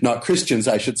least not Christians,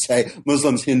 I should say,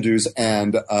 Muslims, Hindus,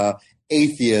 and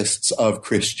atheists of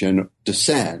Christian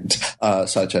descent,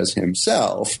 such as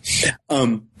himself.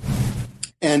 And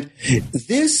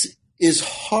this is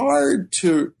hard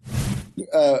to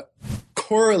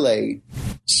correlate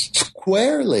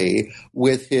squarely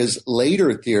with his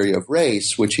later theory of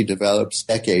race, which he develops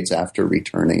decades after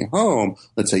returning home,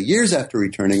 let's say years after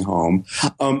returning home.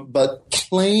 But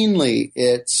plainly,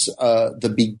 it's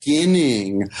the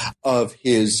beginning of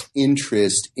his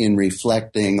interest in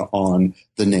reflecting on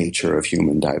the nature of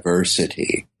human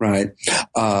diversity, right?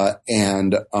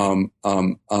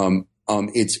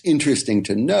 It's interesting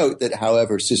to note that,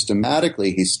 however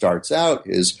systematically he starts out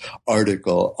his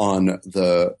article on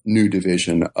the new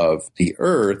division of the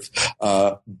earth,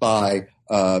 by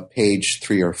page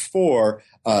 3 or 4,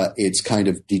 it's kind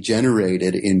of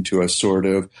degenerated into a sort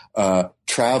of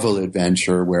travel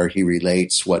adventure where he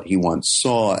relates what he once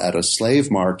saw at a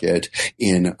slave market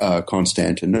in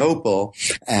Constantinople,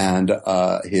 and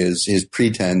his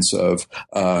pretense of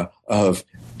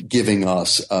giving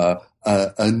us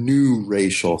a new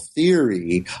racial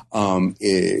theory,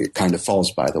 it kind of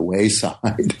falls by the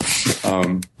wayside.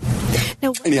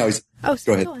 Anyways,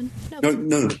 go ahead. Go on.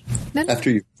 No.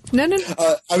 After you. No.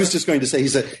 I was just going to say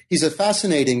he's a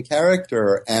fascinating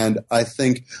character, and I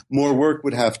think more work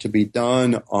would have to be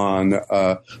done on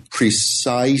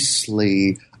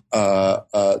precisely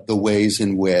the ways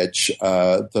in which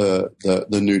the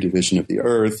new division of the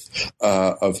earth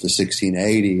of the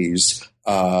 1680s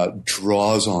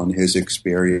draws on his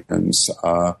experience in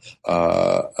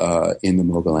the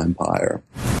Mughal Empire.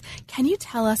 Can you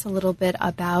tell us a little bit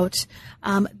about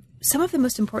some of the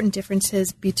most important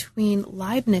differences between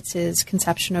Leibniz's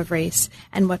conception of race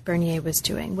and what Bernier was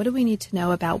doing? What do we need to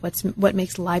know about what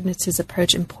makes Leibniz's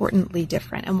approach importantly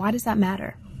different, and why does that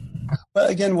matter? Well,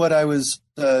 again, what I was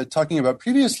talking about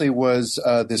previously was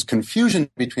this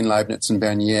confusion between Leibniz and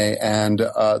Bernier, and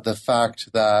the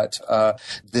fact that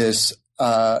this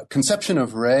conception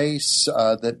of race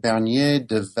that Bernier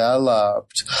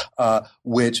developed,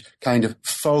 which kind of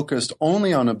focused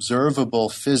only on observable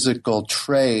physical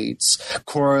traits,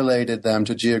 correlated them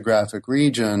to geographic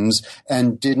regions,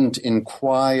 and didn't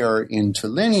inquire into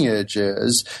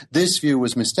lineages. This view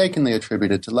was mistakenly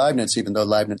attributed to Leibniz, even though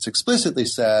Leibniz explicitly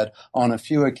said on a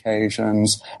few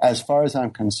occasions, as far as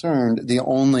I'm concerned, the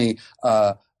only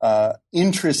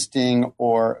interesting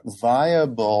or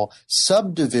viable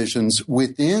subdivisions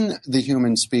within the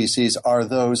human species are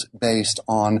those based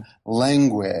on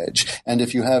language. And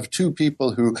if you have two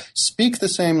people who speak the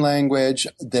same language,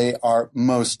 they are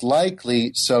most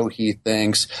likely, so he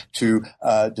thinks, to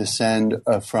descend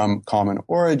from common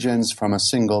origins, from a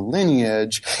single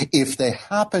lineage. If they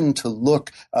happen to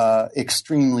look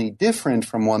extremely different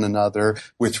from one another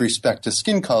with respect to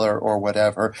skin color or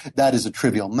whatever, that is a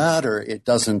trivial matter. It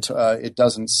doesn't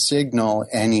signal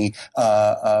any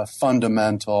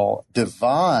fundamental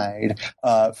divide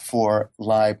for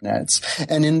Leibniz.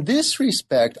 And in this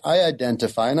respect, I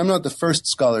identify, and I'm not the first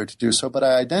scholar to do so, but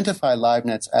I identify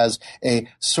Leibniz as a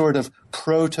sort of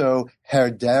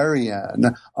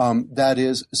proto-Herderian, that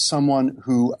is, someone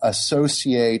who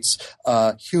associates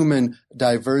human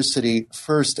diversity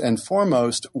first and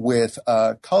foremost with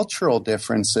cultural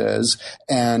differences,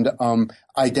 and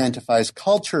identifies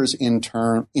cultures in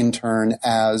turn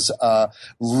as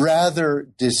rather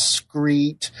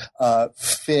discrete,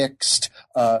 fixed,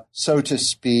 so to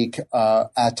speak,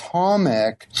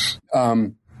 atomic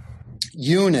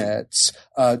units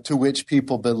to which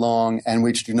people belong and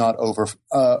which do not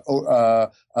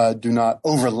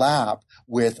overlap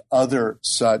with other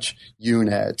such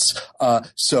units.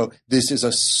 So this is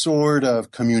a sort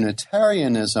of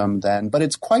communitarianism then, but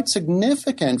it's quite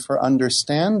significant for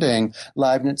understanding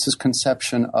Leibniz's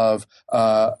conception of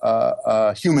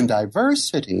human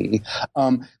diversity,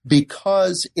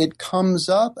 because it comes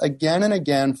up again and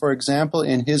again, for example,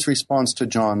 in his response to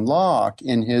John Locke,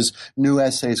 in his New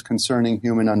Essays Concerning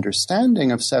Human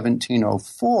Understanding of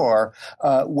 1704,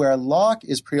 where Locke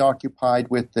is preoccupied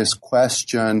with this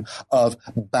question of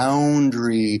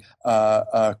boundary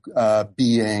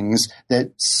beings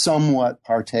that somewhat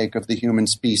partake of the human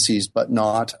species, but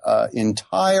not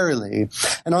entirely.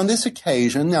 And on this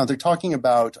occasion, now they're talking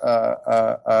about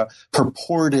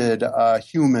purported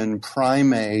human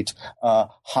primate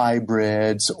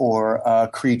hybrids or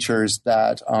creatures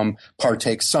that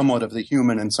partake somewhat of the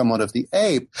human and somewhat of the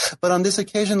ape. But on this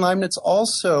occasion, Leibniz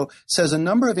also says a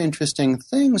number of interesting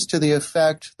things to the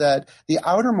effect that the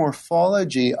outer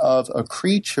morphology of a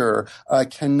creature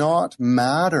cannot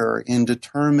matter in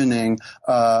determining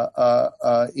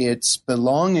its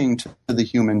belonging to the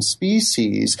human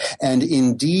species. And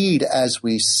indeed, as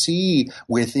we see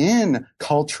within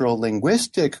cultural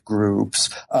linguistic groups,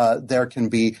 there can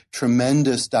be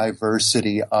tremendous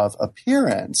diversity of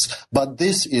appearance. But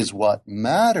this is what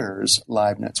matters,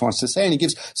 Leibniz wants to say. And he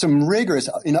gives some rigorous,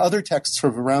 in other texts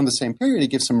from around the same period, he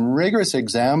gives some rigorous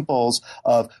examples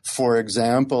of, for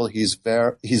example, he's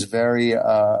very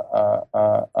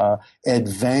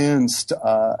advanced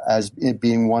as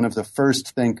being one of the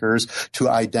first thinkers to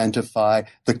identify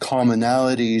the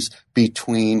commonalities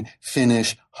between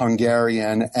Finnish,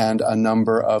 Hungarian, and a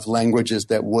number of languages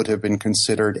that would have been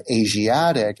considered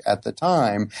Asiatic at the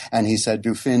time. And he said,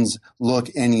 do Finns look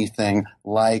anything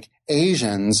like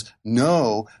Asians?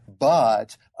 No,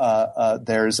 but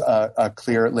there's a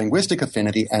clear linguistic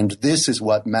affinity, and this is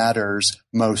what matters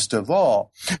most of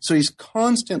all. So he's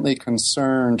constantly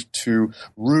concerned to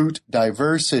root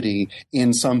diversity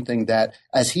in something that,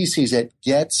 as he sees it,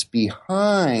 gets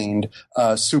behind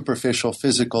superficial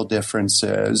physical differences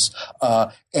differences,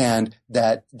 and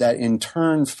that in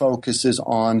turn focuses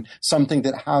on something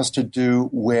that has to do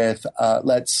with,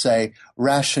 let's say,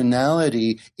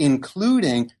 rationality,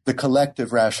 including the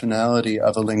collective rationality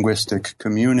of a linguistic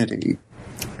community.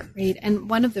 Great. And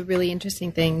one of the really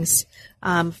interesting things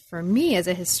for me as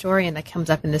a historian that comes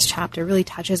up in this chapter really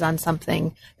touches on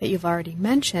something that you've already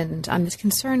mentioned, this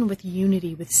concern with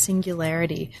unity, with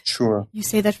singularity. Sure. You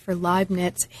say that for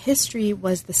Leibniz, history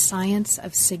was the science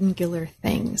of singular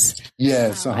things.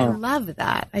 Yes. I love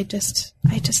that. I just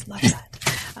love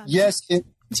that. Yes. Do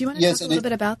you want to talk a little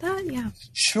bit about that? Yeah.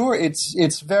 Sure.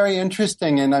 It's very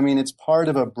interesting. And I mean, it's part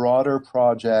of a broader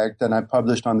project, and I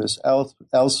published on this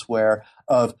elsewhere,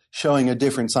 of showing a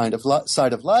different side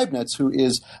of Leibniz, who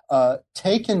is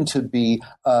taken to be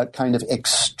a kind of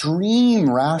extreme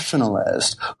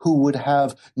rationalist who would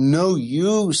have no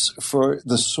use for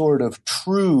the sort of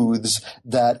truths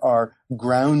that are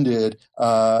grounded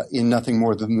in nothing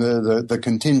more than the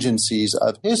contingencies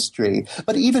of history.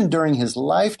 But even during his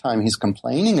lifetime, he's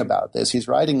complaining about this. He's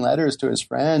writing letters to his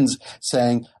friends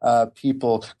saying,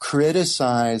 people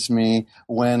criticize me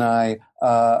when I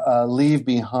leave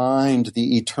behind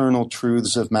the eternal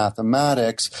truths of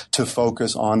mathematics to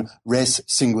focus on res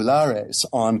singulares,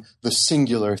 on the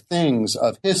singular things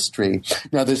of history.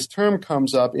 Now, this term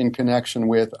comes up in connection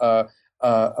with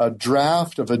a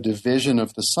draft of a division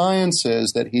of the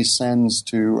sciences that he sends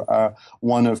to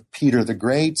one of Peter the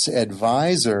Great's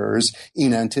advisors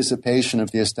in anticipation of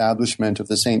the establishment of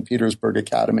the St. Petersburg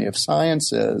Academy of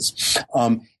Sciences,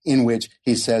 in which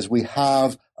he says we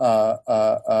have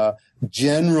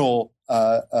general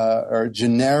or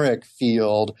generic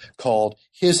field called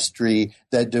history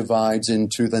that divides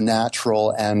into the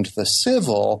natural and the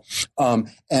civil,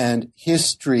 and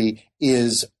history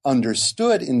is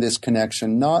understood in this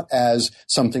connection not as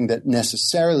something that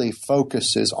necessarily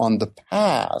focuses on the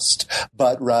past,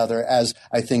 but rather, as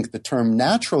I think the term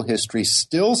natural history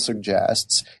still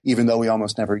suggests, even though we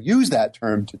almost never use that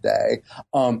term today,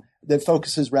 that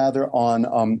focuses rather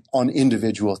on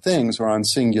individual things or on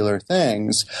singular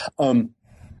things.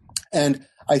 And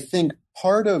I think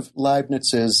part of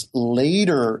Leibniz's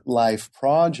later life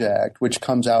project, which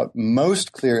comes out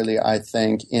most clearly, I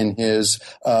think, in his,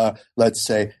 let's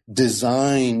say,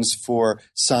 designs for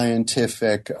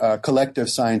scientific, collective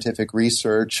scientific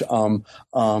research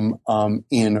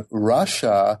in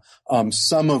Russia,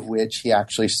 some of which he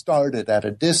actually started at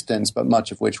a distance, but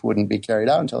much of which wouldn't be carried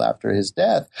out until after his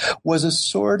death, was a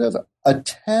sort of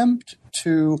attempt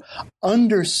to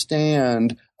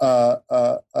understand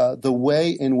the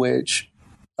way in which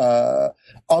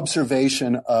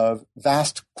observation of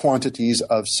vast quantities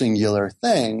of singular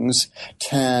things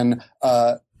can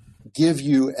give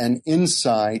you an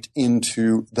insight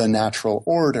into the natural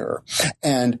order.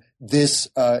 And this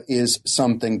is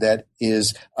something that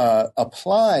is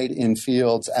applied in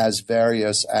fields as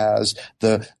various as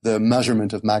the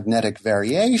measurement of magnetic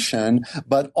variation,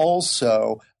 but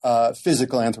also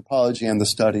physical anthropology and the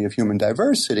study of human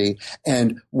diversity.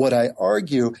 And what I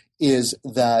argue is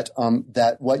that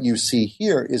that what you see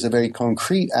here is a very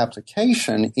concrete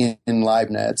application in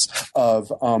Leibniz of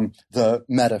the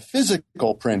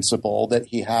metaphysical principle that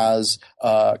he has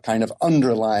kind of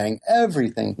underlying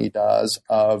everything he does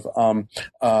of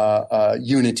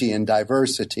unity and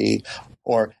diversity,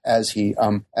 or as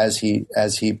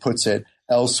he puts it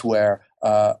elsewhere,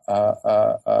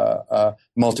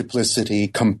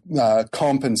 multiplicity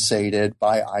compensated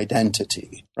by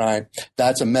identity, right?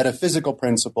 That's a metaphysical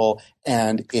principle,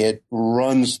 and it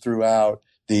runs throughout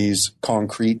these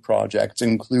concrete projects,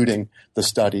 including the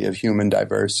study of human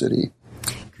diversity.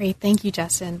 Great. Thank you,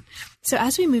 Justin. So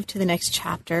as we move to the next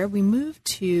chapter, we move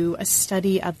to a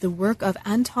study of the work of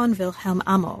Anton Wilhelm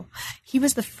Amo. He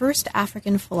was the first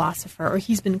African philosopher, or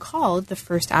he's been called the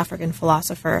first African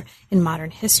philosopher in modern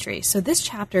history. So this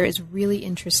chapter is really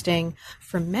interesting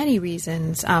for many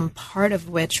reasons, part of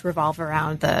which revolve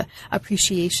around the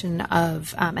appreciation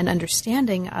of and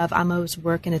understanding of Amo's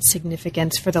work and its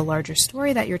significance for the larger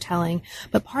story that you're telling.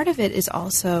 But part of it is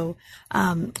also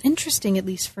interesting, at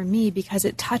least for me, because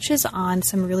it touches on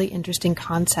some really interesting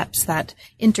concepts that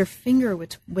interfinger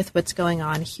with what's going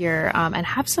on here and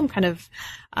have some kind of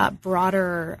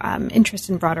broader interest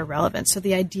and broader relevance. So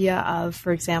the idea of,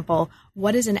 for example,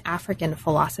 what is an African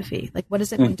philosophy? Like, what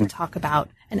does it mean to talk about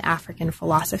an African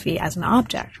philosophy as an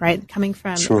object, right? Coming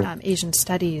from Asian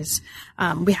studies,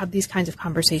 we have these kinds of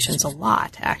conversations a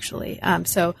lot, actually.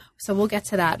 So we'll get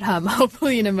to that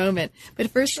hopefully in a moment.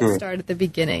 But first, let's start at the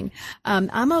beginning.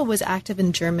 Amo was active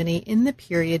in Germany in the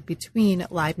period between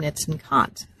Leibniz and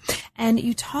Kant. And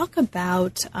you talk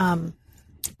about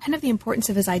kind of the importance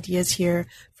of his ideas here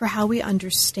for how we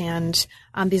understand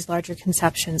these larger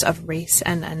conceptions of race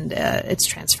and its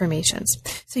transformations.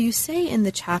 So you say in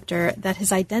the chapter that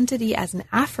his identity as an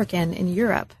African in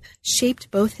Europe shaped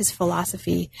both his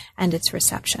philosophy and its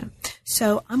reception.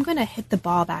 So I'm going to hit the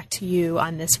ball back to you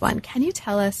on this one. Can you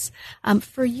tell us,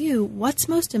 for you, what's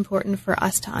most important for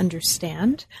us to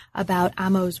understand about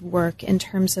Amo's work in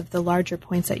terms of the larger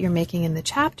points that you're making in the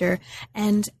chapter,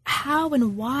 and how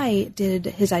and why did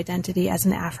his identity as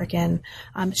an African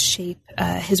shape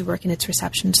his work and its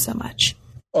reception so much?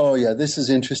 Oh, yeah, this is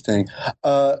interesting.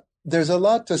 There's a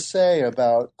lot to say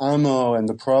about Amo and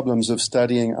the problems of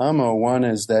studying Amo. One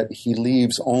is that he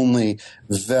leaves only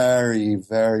very,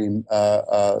 very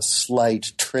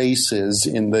slight traces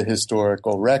in the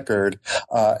historical record,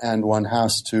 and one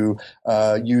has to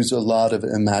use a lot of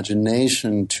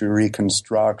imagination to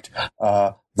reconstruct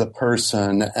the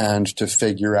person and to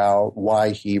figure out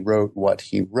why he wrote what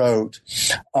he wrote.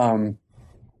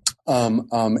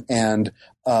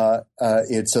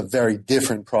 It's a very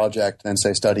different project than,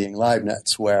 say, studying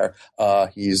Leibniz, where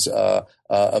he's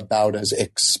about as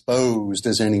exposed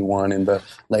as anyone in the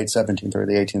late 17th or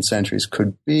the 18th centuries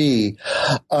could be.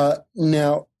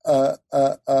 Now,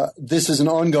 this is an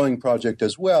ongoing project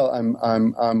as well.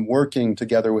 I'm working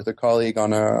together with a colleague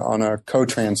on a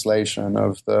co-translation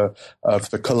of the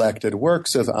collected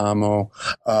works of Amo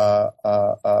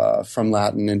from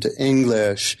Latin into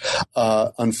English.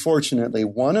 Unfortunately,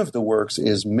 one of the works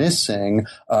is missing.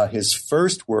 His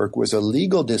first work was a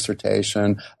legal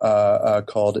dissertation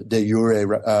called De Jure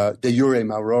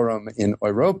Maurorum in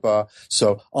Europa,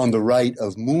 so on the right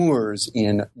of Moors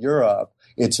in Europe.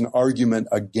 It's an argument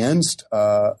against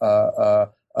the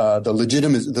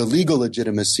legal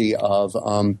legitimacy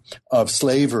of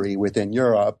slavery within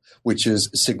Europe, which is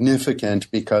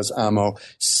significant because Amo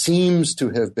seems to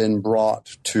have been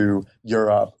brought to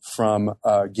Europe from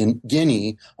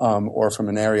Guinea or from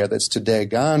an area that's today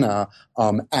Ghana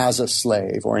as a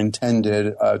slave, or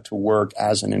intended to work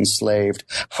as an enslaved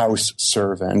house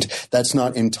servant. That's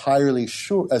not entirely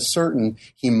certain.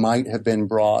 He might have been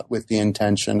brought with the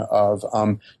intention of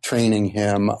training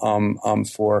him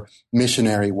for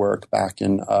missionary work back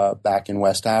in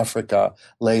West Africa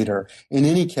later. In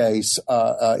any case,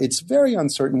 it's very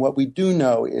uncertain. What we do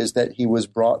know is that he was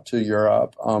brought to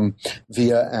Europe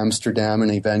via Amsterdam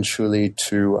and eventually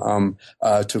to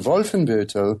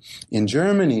Wolfenbüttel in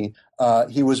Germany.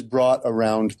 He was brought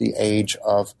around the age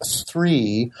of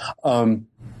 3.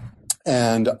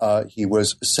 And he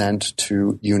was sent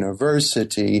to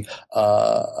university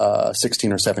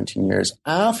 16 or 17 years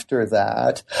after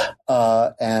that.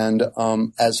 And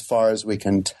as far as we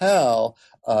can tell,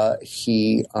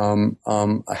 he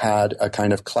had a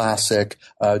kind of classic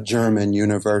German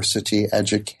university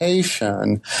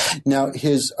education. Now,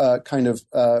 his kind of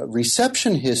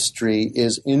reception history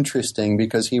is interesting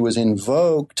because he was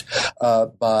invoked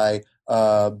by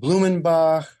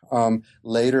Blumenbach,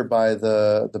 later by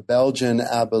the Belgian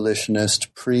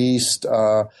abolitionist priest,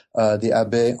 the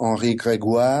Abbé Henri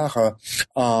Grégoire,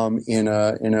 in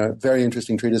a very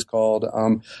interesting treatise called De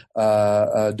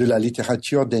la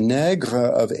littérature des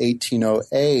nègres of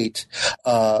 1808,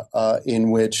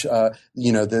 in which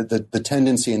the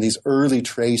tendency in these early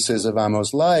traces of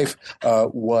Amo's life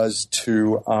was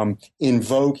to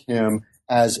invoke him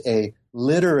as a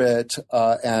literate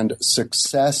and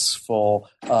successful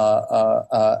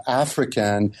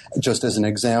African, just as an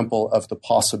example of the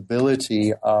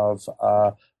possibility of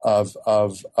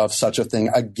such a thing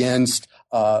against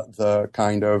the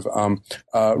kind of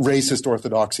racist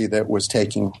orthodoxy that was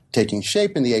taking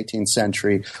shape in the 18th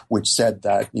century, which said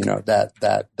that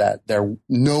that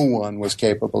no one was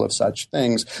capable of such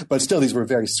things. But still, these were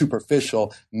very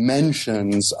superficial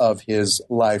mentions of his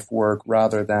life work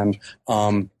rather than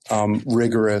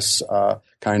rigorous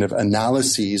kind of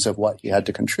analyses of what he had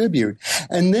to contribute.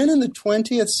 And then in the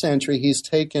 20th century, he's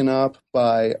taken up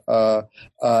by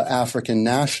African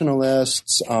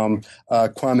nationalists, Kwame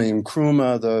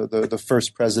Nkrumah, the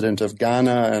first president of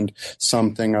Ghana, and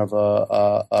something of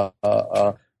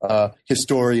a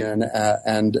historian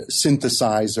and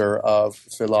synthesizer of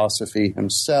philosophy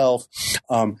himself.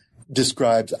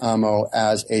 Describes Amo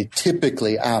as a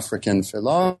typically African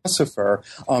philosopher.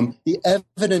 The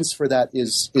evidence for that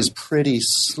is pretty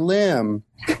slim.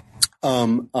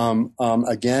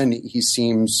 Again, he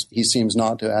seems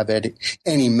not to have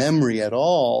any memory at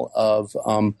all of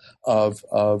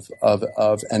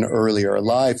an earlier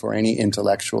life or any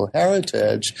intellectual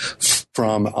heritage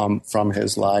from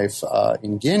his life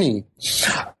in Guinea.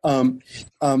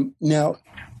 Now,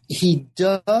 he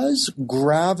does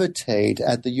gravitate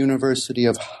at the University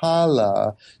of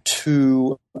Halle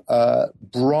to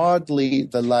broadly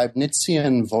the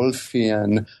Leibnizian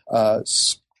Wolffian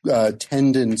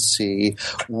tendency,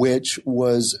 which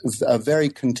was a very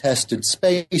contested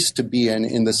space to be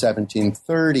in the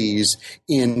 1730s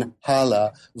in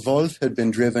Halle. Wolff had been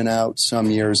driven out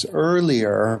some years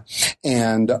earlier,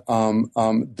 and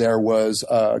there was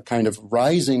a kind of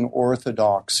rising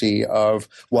orthodoxy of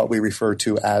what we refer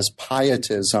to as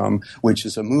pietism, which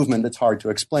is a movement that's hard to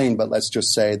explain, but let's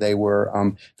just say they were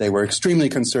extremely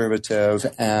conservative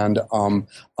and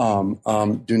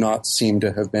do not seem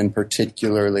to have been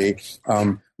particularly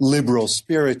liberal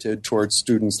spirited towards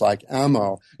students like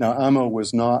Amo. Now, Amo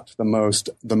was not the most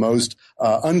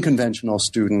unconventional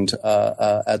student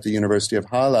at the University of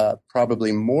Halle.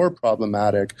 Probably more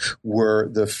problematic were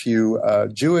the few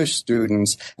Jewish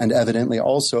students and evidently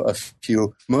also a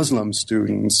few Muslim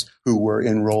students who were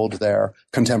enrolled there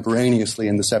contemporaneously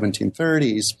in the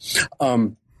 1730s.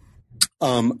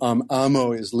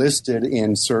 Amo is listed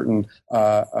in certain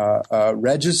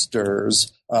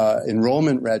registers,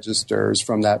 enrollment registers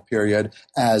from that period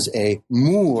as a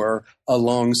Moor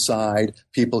alongside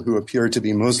people who appear to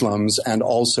be Muslims and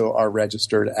also are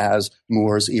registered as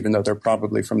Moors, even though they're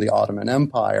probably from the Ottoman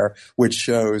Empire, which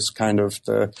shows kind of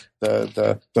the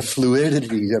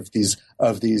fluidity of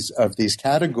these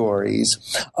categories.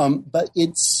 But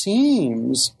it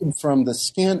seems from the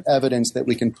scant evidence that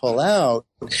we can pull out,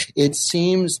 it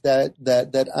seems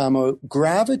that Amo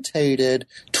gravitated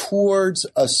towards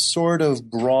a sort of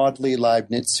broadly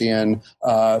Leibnizian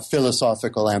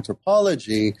philosophical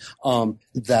anthropology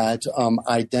that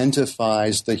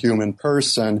identifies the human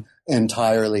person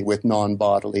entirely with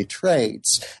non-bodily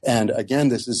traits. And again,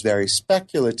 this is very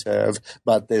speculative,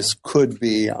 but this could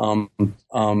be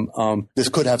this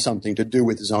could have something to do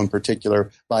with his own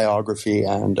particular biography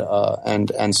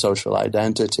and social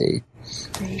identity.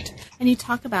 Great. And you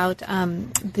talk about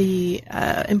the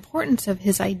importance of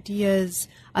his ideas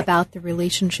about the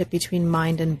relationship between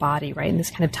mind and body, right? And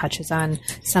this kind of touches on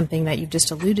something that you've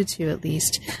just alluded to, at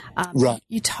least. Right.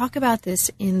 You talk about this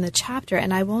in the chapter,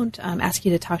 and I won't ask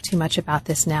you to talk too much about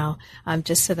this now,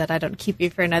 just so that I don't keep you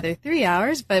for another 3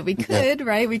 hours, but we could,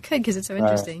 right? We could, because it's so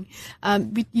interesting.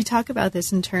 You talk about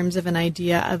this in terms of an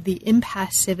idea of the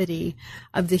impassivity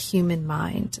of the human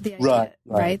mind. The idea,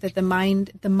 right? That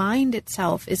the mind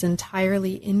itself is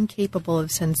entirely incapable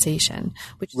of sensation,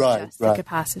 which is just the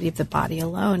capacity of the body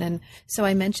alone. And so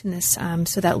I mention this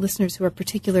so that listeners who are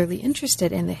particularly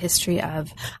interested in the history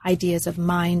of ideas of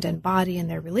mind and body and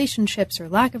their relationships or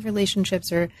lack of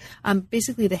relationships, or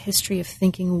basically the history of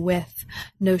thinking with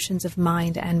notions of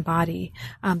mind and body.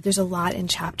 There's a lot in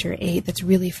Chapter 8 that's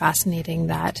really fascinating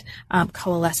that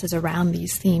coalesces around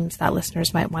these themes that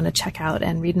listeners might want to check out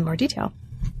and read in more detail.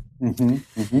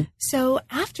 Mm-hmm, mm-hmm. So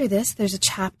after this, there's a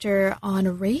chapter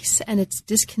on race and its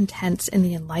discontents in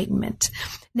the Enlightenment.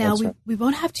 Now, we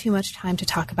won't have too much time to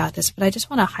talk about this, but I just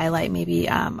want to highlight maybe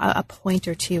a point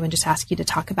or two and just ask you to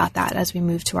talk about that as we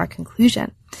move to our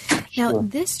conclusion. Now,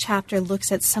 this chapter looks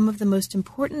at some of the most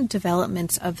important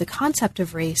developments of the concept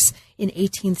of race in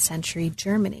 18th century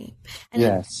Germany.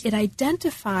 And it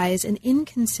identifies an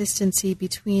inconsistency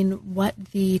between what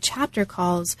the chapter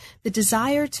calls the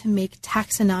desire to make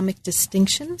taxonomic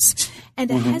distinctions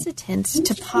and a hesitance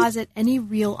to posit any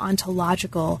real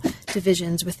ontological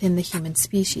divisions within the human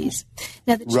species.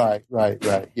 Now, the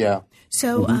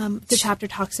So the chapter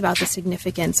talks about the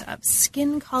significance of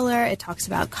skin color. It talks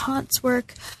about Kant's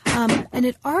work. And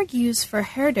it argues for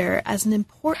Herder as an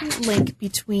important link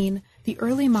between the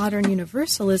early modern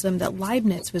universalism that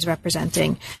Leibniz was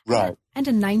representing and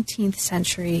a 19th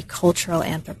century cultural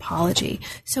anthropology.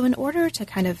 So in order to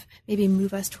kind of maybe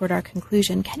move us toward our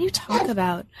conclusion, can you talk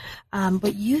about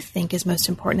what you think is most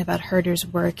important about Herder's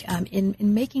work in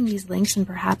making these links and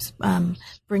perhaps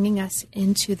bringing us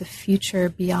into the future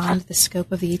beyond the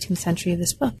scope of the 18th century of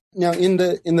this book? Now, in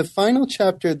the final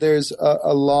chapter, there's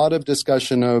a lot of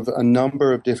discussion of a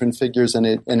number of different figures, and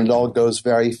it all goes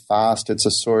very fast. It's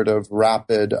a sort of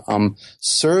rapid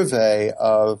survey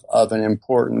of an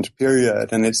important period,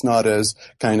 and it's not as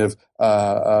kind of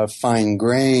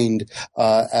fine-grained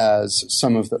as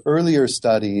some of the earlier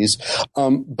studies.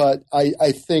 But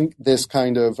I think this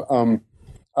kind of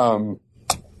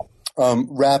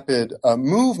rapid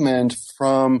movement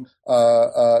from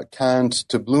Kant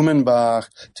to Blumenbach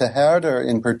to Herder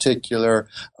in particular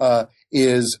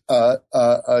is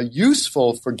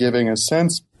useful for giving a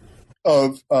sense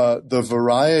the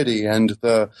variety and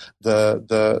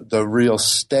the real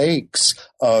stakes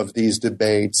of these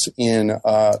debates in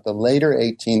the later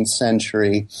 18th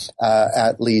century,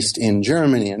 at least in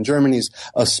Germany. And Germany's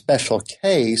a special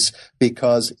case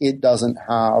because it doesn't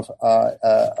have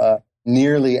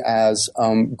nearly as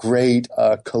great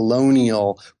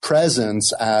colonial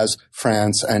presence as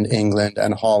France and England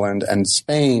and Holland and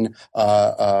Spain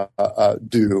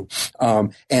do.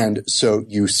 And so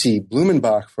you see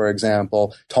Blumenbach, for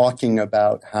example, talking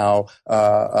about how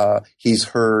he's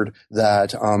heard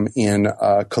that in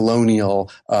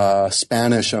colonial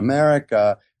Spanish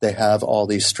America, they have all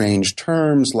these strange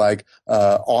terms like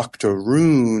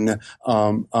octoroon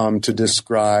to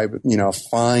describe,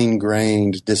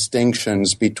 fine-grained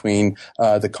distinctions between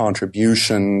the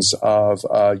contributions of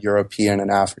European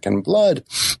and African blood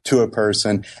to a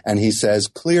person. And he says,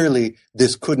 clearly,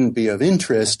 this couldn't be of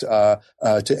interest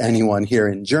to anyone here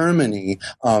in Germany,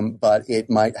 but it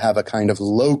might have a kind of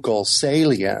local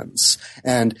salience.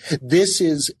 And this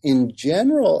is, in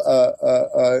general,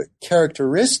 a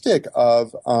characteristic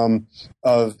of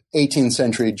 18th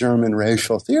century German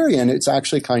racial theory, and it's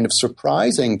actually kind of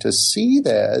surprising to see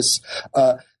this,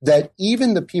 that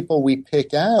even the people we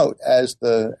pick out as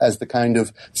the kind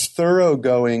of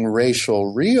thoroughgoing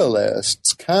racial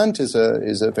realists, Kant is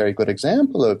a very good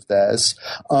example of this,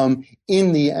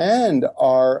 in the end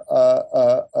are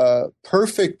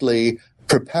perfectly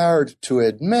prepared to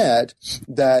admit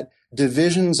that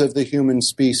divisions of the human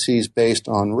species based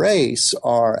on race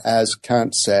are, as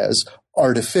Kant says,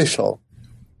 artificial.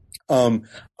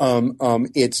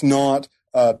 It's not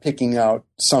picking out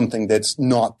something that's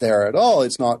not there at all.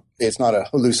 It's not a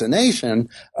hallucination.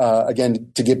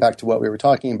 Again, to get back to what we were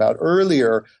talking about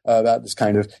earlier, about this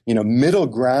kind of, middle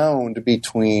ground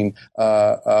between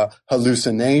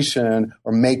hallucination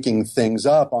or making things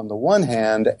up on the one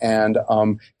hand and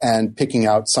picking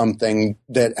out something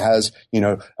that has,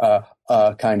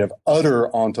 kind of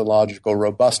utter ontological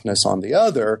robustness on the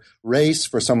other. Race,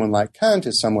 for someone like Kant,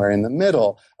 is somewhere in the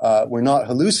middle. We're not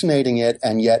hallucinating it,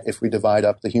 and yet if we divide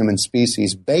up the human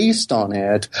species based on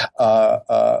it,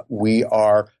 we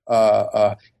are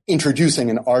introducing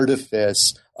an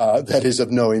artifice that is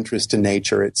of no interest to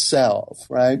nature itself,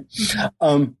 right?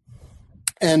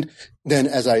 And then,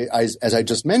 as I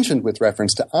just mentioned with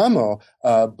reference to Amo,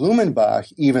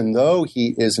 Blumenbach, even though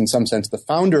he is in some sense the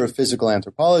founder of physical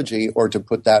anthropology, or to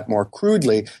put that more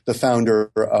crudely, the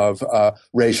founder of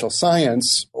racial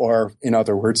science, or in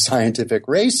other words, scientific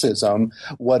racism,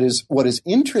 what is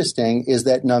interesting is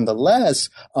that nonetheless,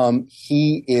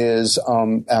 he is,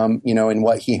 in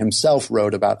what he himself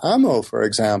wrote about Amo, for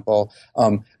example,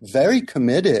 very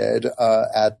committed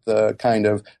at the kind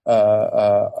of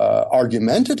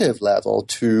argumentative level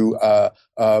to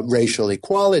racial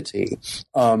equality.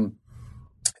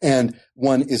 And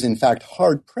one is, in fact,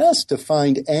 hard-pressed to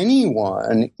find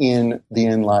anyone in the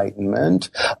Enlightenment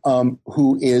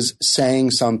who is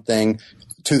saying something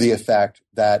to the effect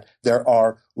that there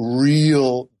are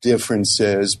real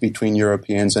differences between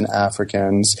Europeans and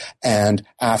Africans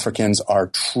are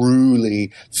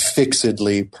truly,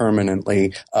 fixedly,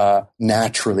 permanently,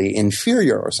 naturally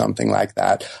inferior or something like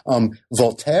that.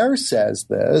 Voltaire says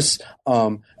this,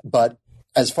 but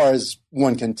as far as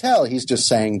one can tell, he's just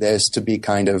saying this to be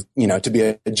kind of, to be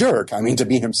a jerk. I mean, to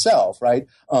be himself, right?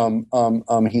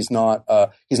 He's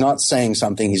not saying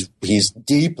something he's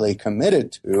deeply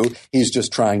committed to. He's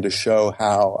just trying to show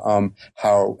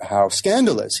how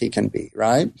scandalous he can be,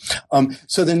 right?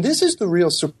 So then this is the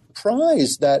real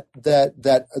surprise that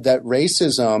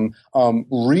racism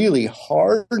really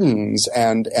hardens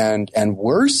and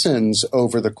worsens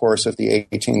over the course of the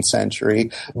 18th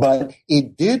century, but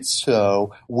it did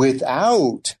so without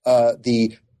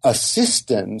the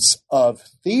assistance of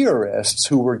theorists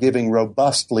who were giving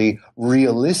robustly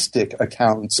realistic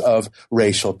accounts of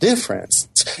racial difference.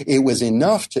 It was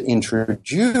enough to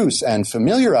introduce and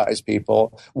familiarize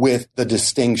people with the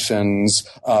distinctions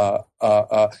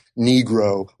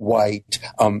Negro, white,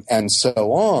 and so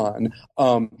on,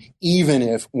 even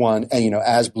if one,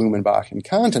 as Blumenbach and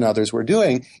Kant and others were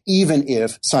doing, even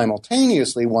if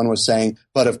simultaneously one was saying,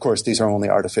 but of course these are only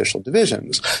artificial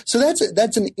divisions. So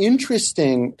that's an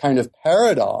interesting kind of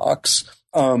paradox.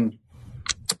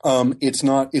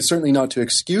 It's certainly not to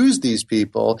excuse these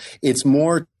people. It's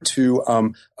more to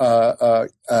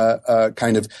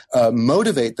kind of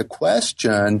motivate the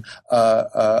question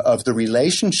of the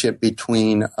relationship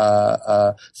between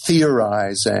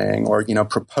theorizing or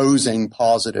proposing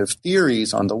positive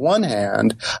theories on the one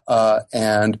hand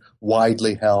and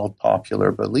widely held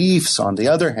popular beliefs on the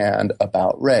other hand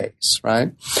about race,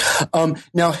 right?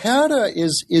 Now Herder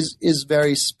is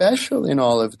very special in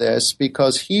all of this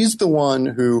because he's the one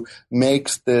who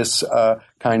makes this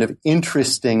kind of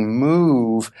interesting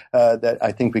move that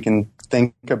I think we can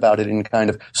think about it in kind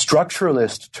of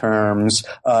structuralist terms.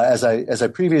 As I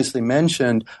previously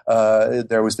mentioned,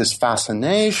 there was this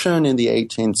fascination in the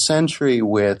 18th century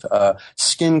with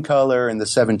skin color. In the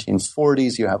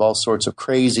 1740s, you have all sorts of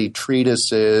crazy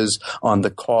treatises on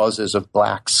the causes of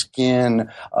black skin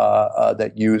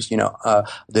that use,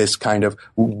 this kind of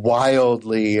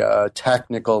wildly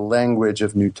technical language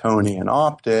of Newtonian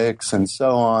optics and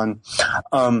so on.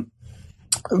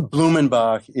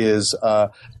 Blumenbach is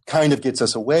kind of gets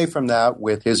us away from that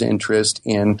with his interest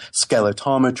in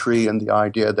skeletometry and the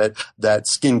idea that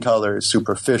skin color is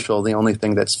superficial. The only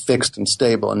thing that's fixed and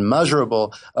stable and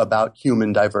measurable about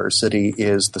human diversity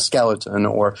is the skeleton,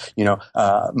 or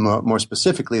more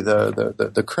specifically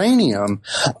the cranium.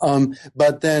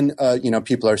 But then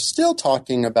people are still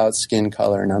talking about skin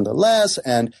color nonetheless,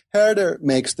 and Herder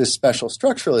makes this special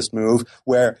structuralist move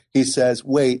where he says,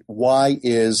 "Wait, why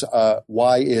is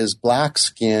black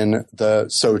skin the,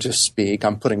 so to speak,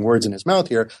 I'm putting words in his mouth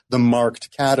here, the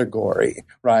marked category,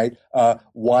 right?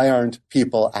 Why aren't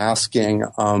people asking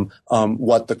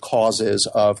what the causes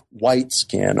of white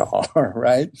skin are,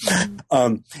 right?"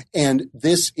 And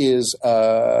this is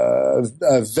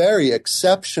a very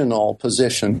exceptional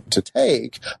position to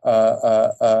take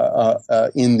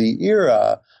in the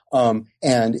era.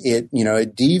 And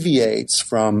it deviates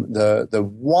from the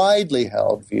widely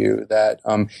held view that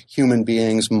human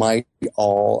beings might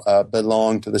all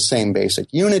belong to the same basic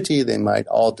unity. They might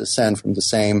all descend from the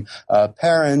same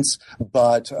parents,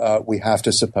 but we have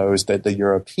to suppose that the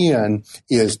European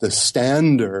is the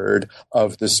standard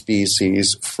of the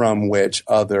species from which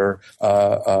other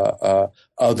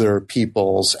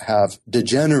peoples have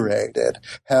degenerated.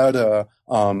 Herder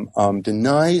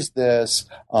denies this.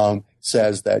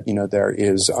 Says that there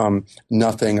is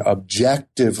nothing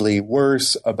objectively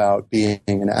worse about being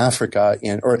in Africa,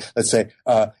 or let's say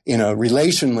in a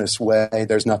relationless way.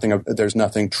 There's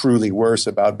nothing truly worse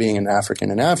about being an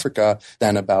African in Africa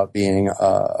than about being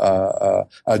a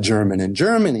German in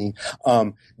Germany.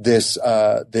 This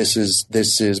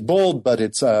is bold, but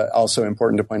it's also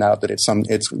important to point out that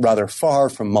it's rather far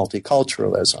from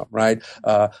multiculturalism, right?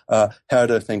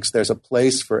 Herder thinks there's a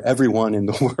place for everyone in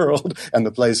the world, and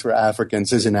the place for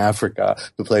Africans is in Africa.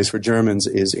 The place for Germans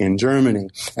is in Germany.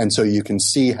 And so you can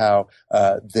see how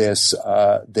this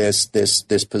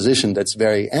position that's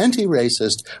very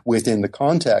anti-racist within the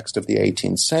context of the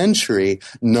 18th century,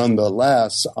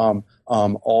 nonetheless,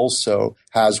 also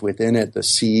has within it the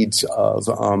seeds of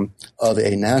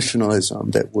a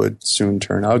nationalism that would soon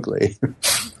turn ugly.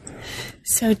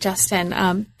 So,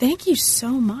 Justin, thank you so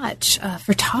much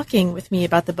for talking with me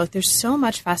about the book. There's so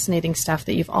much fascinating stuff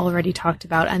that you've already talked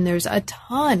about, and there's a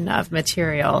ton of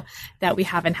material that we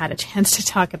haven't had a chance to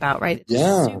talk about, right? It's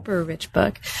a super rich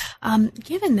book.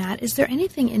 Given that, is there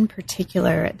anything in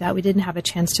particular that we didn't have a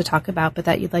chance to talk about, but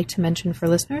that you'd like to mention for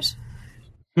listeners?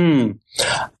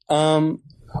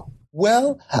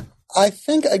 Well, I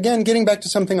think, again, getting back to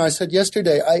something I said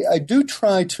yesterday, I do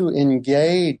try to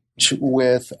engage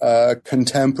with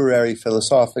contemporary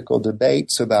philosophical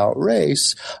debates about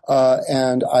race,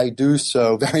 and I do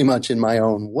so very much in my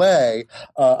own way.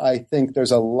 I think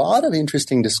there's a lot of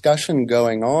interesting discussion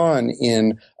going on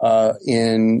in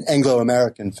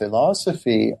Anglo-American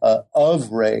philosophy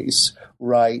of race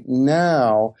right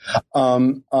now,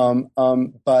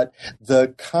 but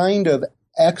the kind of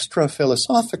extra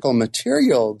philosophical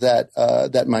material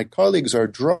that my colleagues are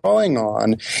drawing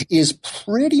on is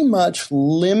pretty much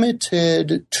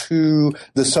limited to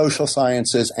the social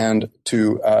sciences and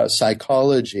to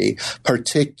psychology,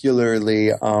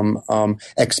 particularly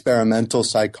experimental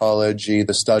psychology,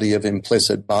 the study of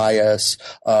implicit bias,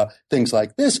 things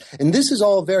like this. And this is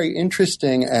all very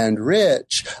interesting and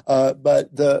rich,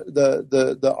 but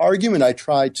the argument I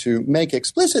try to make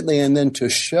explicitly and then to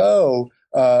show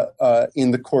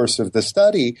in the course of the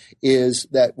study is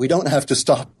that we don't have to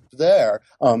stop there.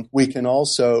 We can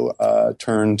also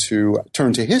turn to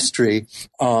history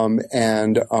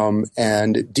and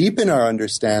deepen our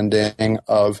understanding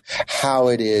of how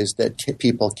it is that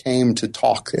people came to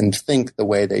talk and think the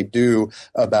way they do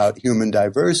about human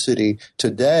diversity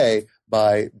today,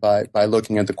 by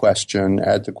looking at the question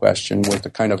with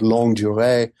a kind of longue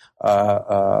durée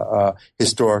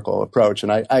historical approach.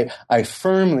 And I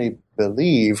firmly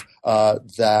believe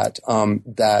that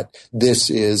this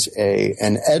is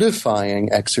an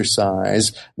edifying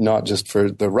exercise, not just for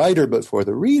the writer but for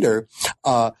the reader,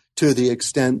 to the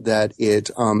extent that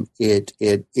it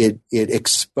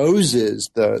exposes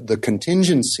the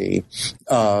contingency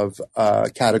of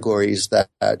categories that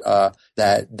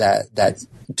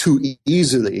too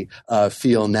easily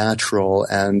feel natural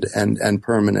and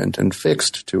permanent and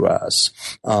fixed to us,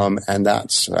 and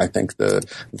that's, I think,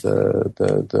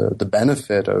 the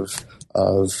benefit of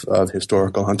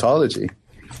historical ontology.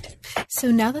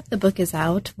 So now that the book is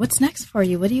out, what's next for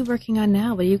you? What are you working on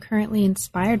now? What are you currently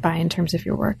inspired by in terms of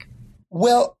your work?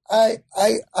 Well, I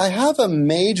have a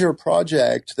major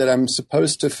project that I'm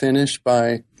supposed to finish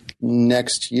by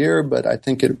next year, but I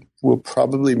think it will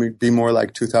probably be more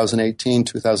like 2018,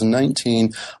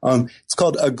 2019. It's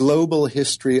called A Global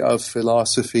History of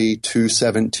Philosophy to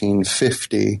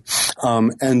 1750.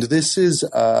 And this is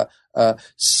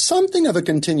something of a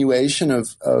continuation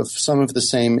of some of the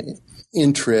same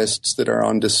interests that are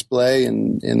on display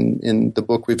in the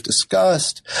book we've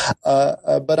discussed.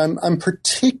 But I'm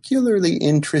particularly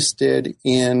interested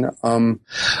in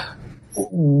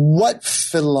what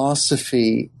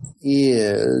philosophy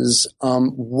is,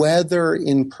 whether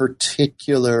in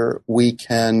particular we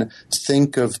can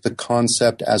think of the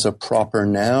concept as a proper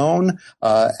noun,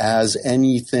 as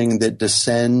anything that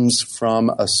descends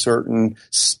from a certain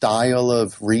style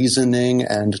of reasoning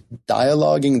and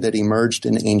dialoguing that emerged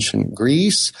in ancient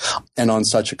Greece. And on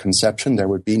such a conception, there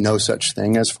would be no such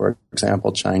thing as, for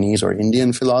example, Chinese or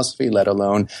Indian philosophy, let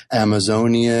alone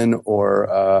Amazonian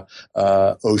or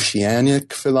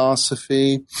oceanic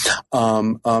philosophy.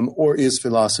 Or is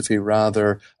philosophy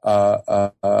rather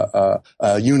a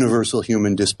universal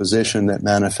human disposition that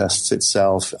manifests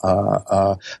itself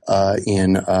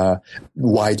in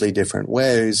widely different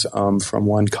ways from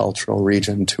one cultural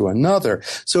region to another?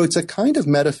 So it's a kind of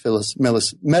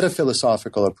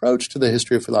metaphilosophical approach to the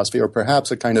history of philosophy, or perhaps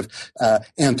a kind of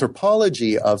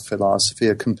anthropology of philosophy,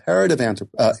 a comparative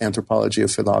anthropology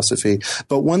of philosophy,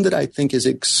 but one that I think is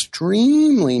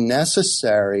extremely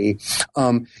necessary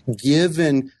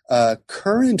given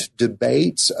current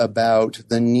debates about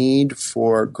the need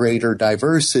for greater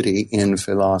diversity in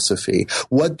philosophy.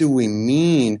 What do we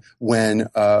mean when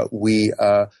we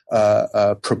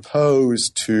propose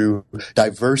to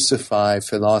diversify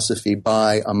philosophy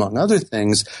by, among other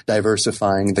things,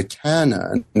 diversifying the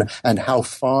canon? And how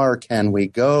far can we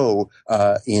go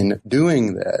in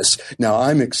doing this? Now,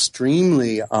 I'm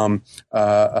extremely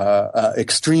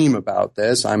extreme about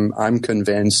this. I'm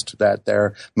convinced that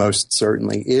there most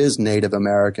certainly is Native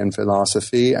American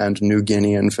philosophy and New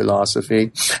Guinean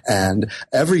philosophy and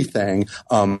everything.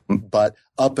 But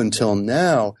up until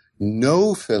now,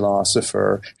 no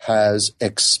philosopher has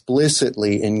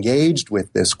explicitly engaged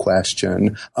with this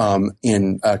question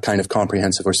in a kind of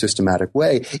comprehensive or systematic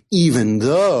way, even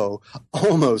though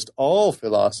almost all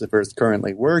philosophers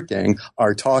currently working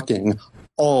are talking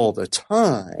all the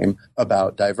time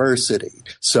about diversity.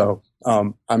 So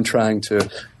I'm trying to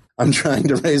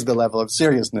raise the level of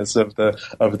seriousness of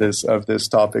this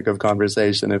topic of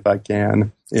conversation, if I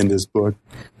can, in this book.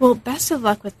 Well, best of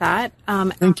luck with that.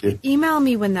 Thank you. Email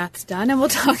me when that's done, and we'll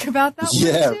talk about that.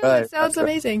 Yeah, one too. right. That sounds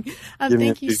amazing.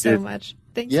 Thank you so much.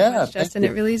 Thanks so much, Justin.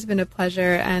 It really has been a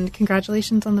pleasure, and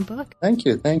congratulations on the book. Thank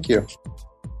you. Thank you.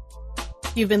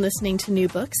 You've been listening to New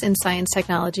Books in Science,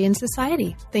 Technology, and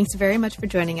Society. Thanks very much for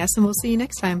joining us, and we'll see you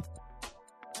next time.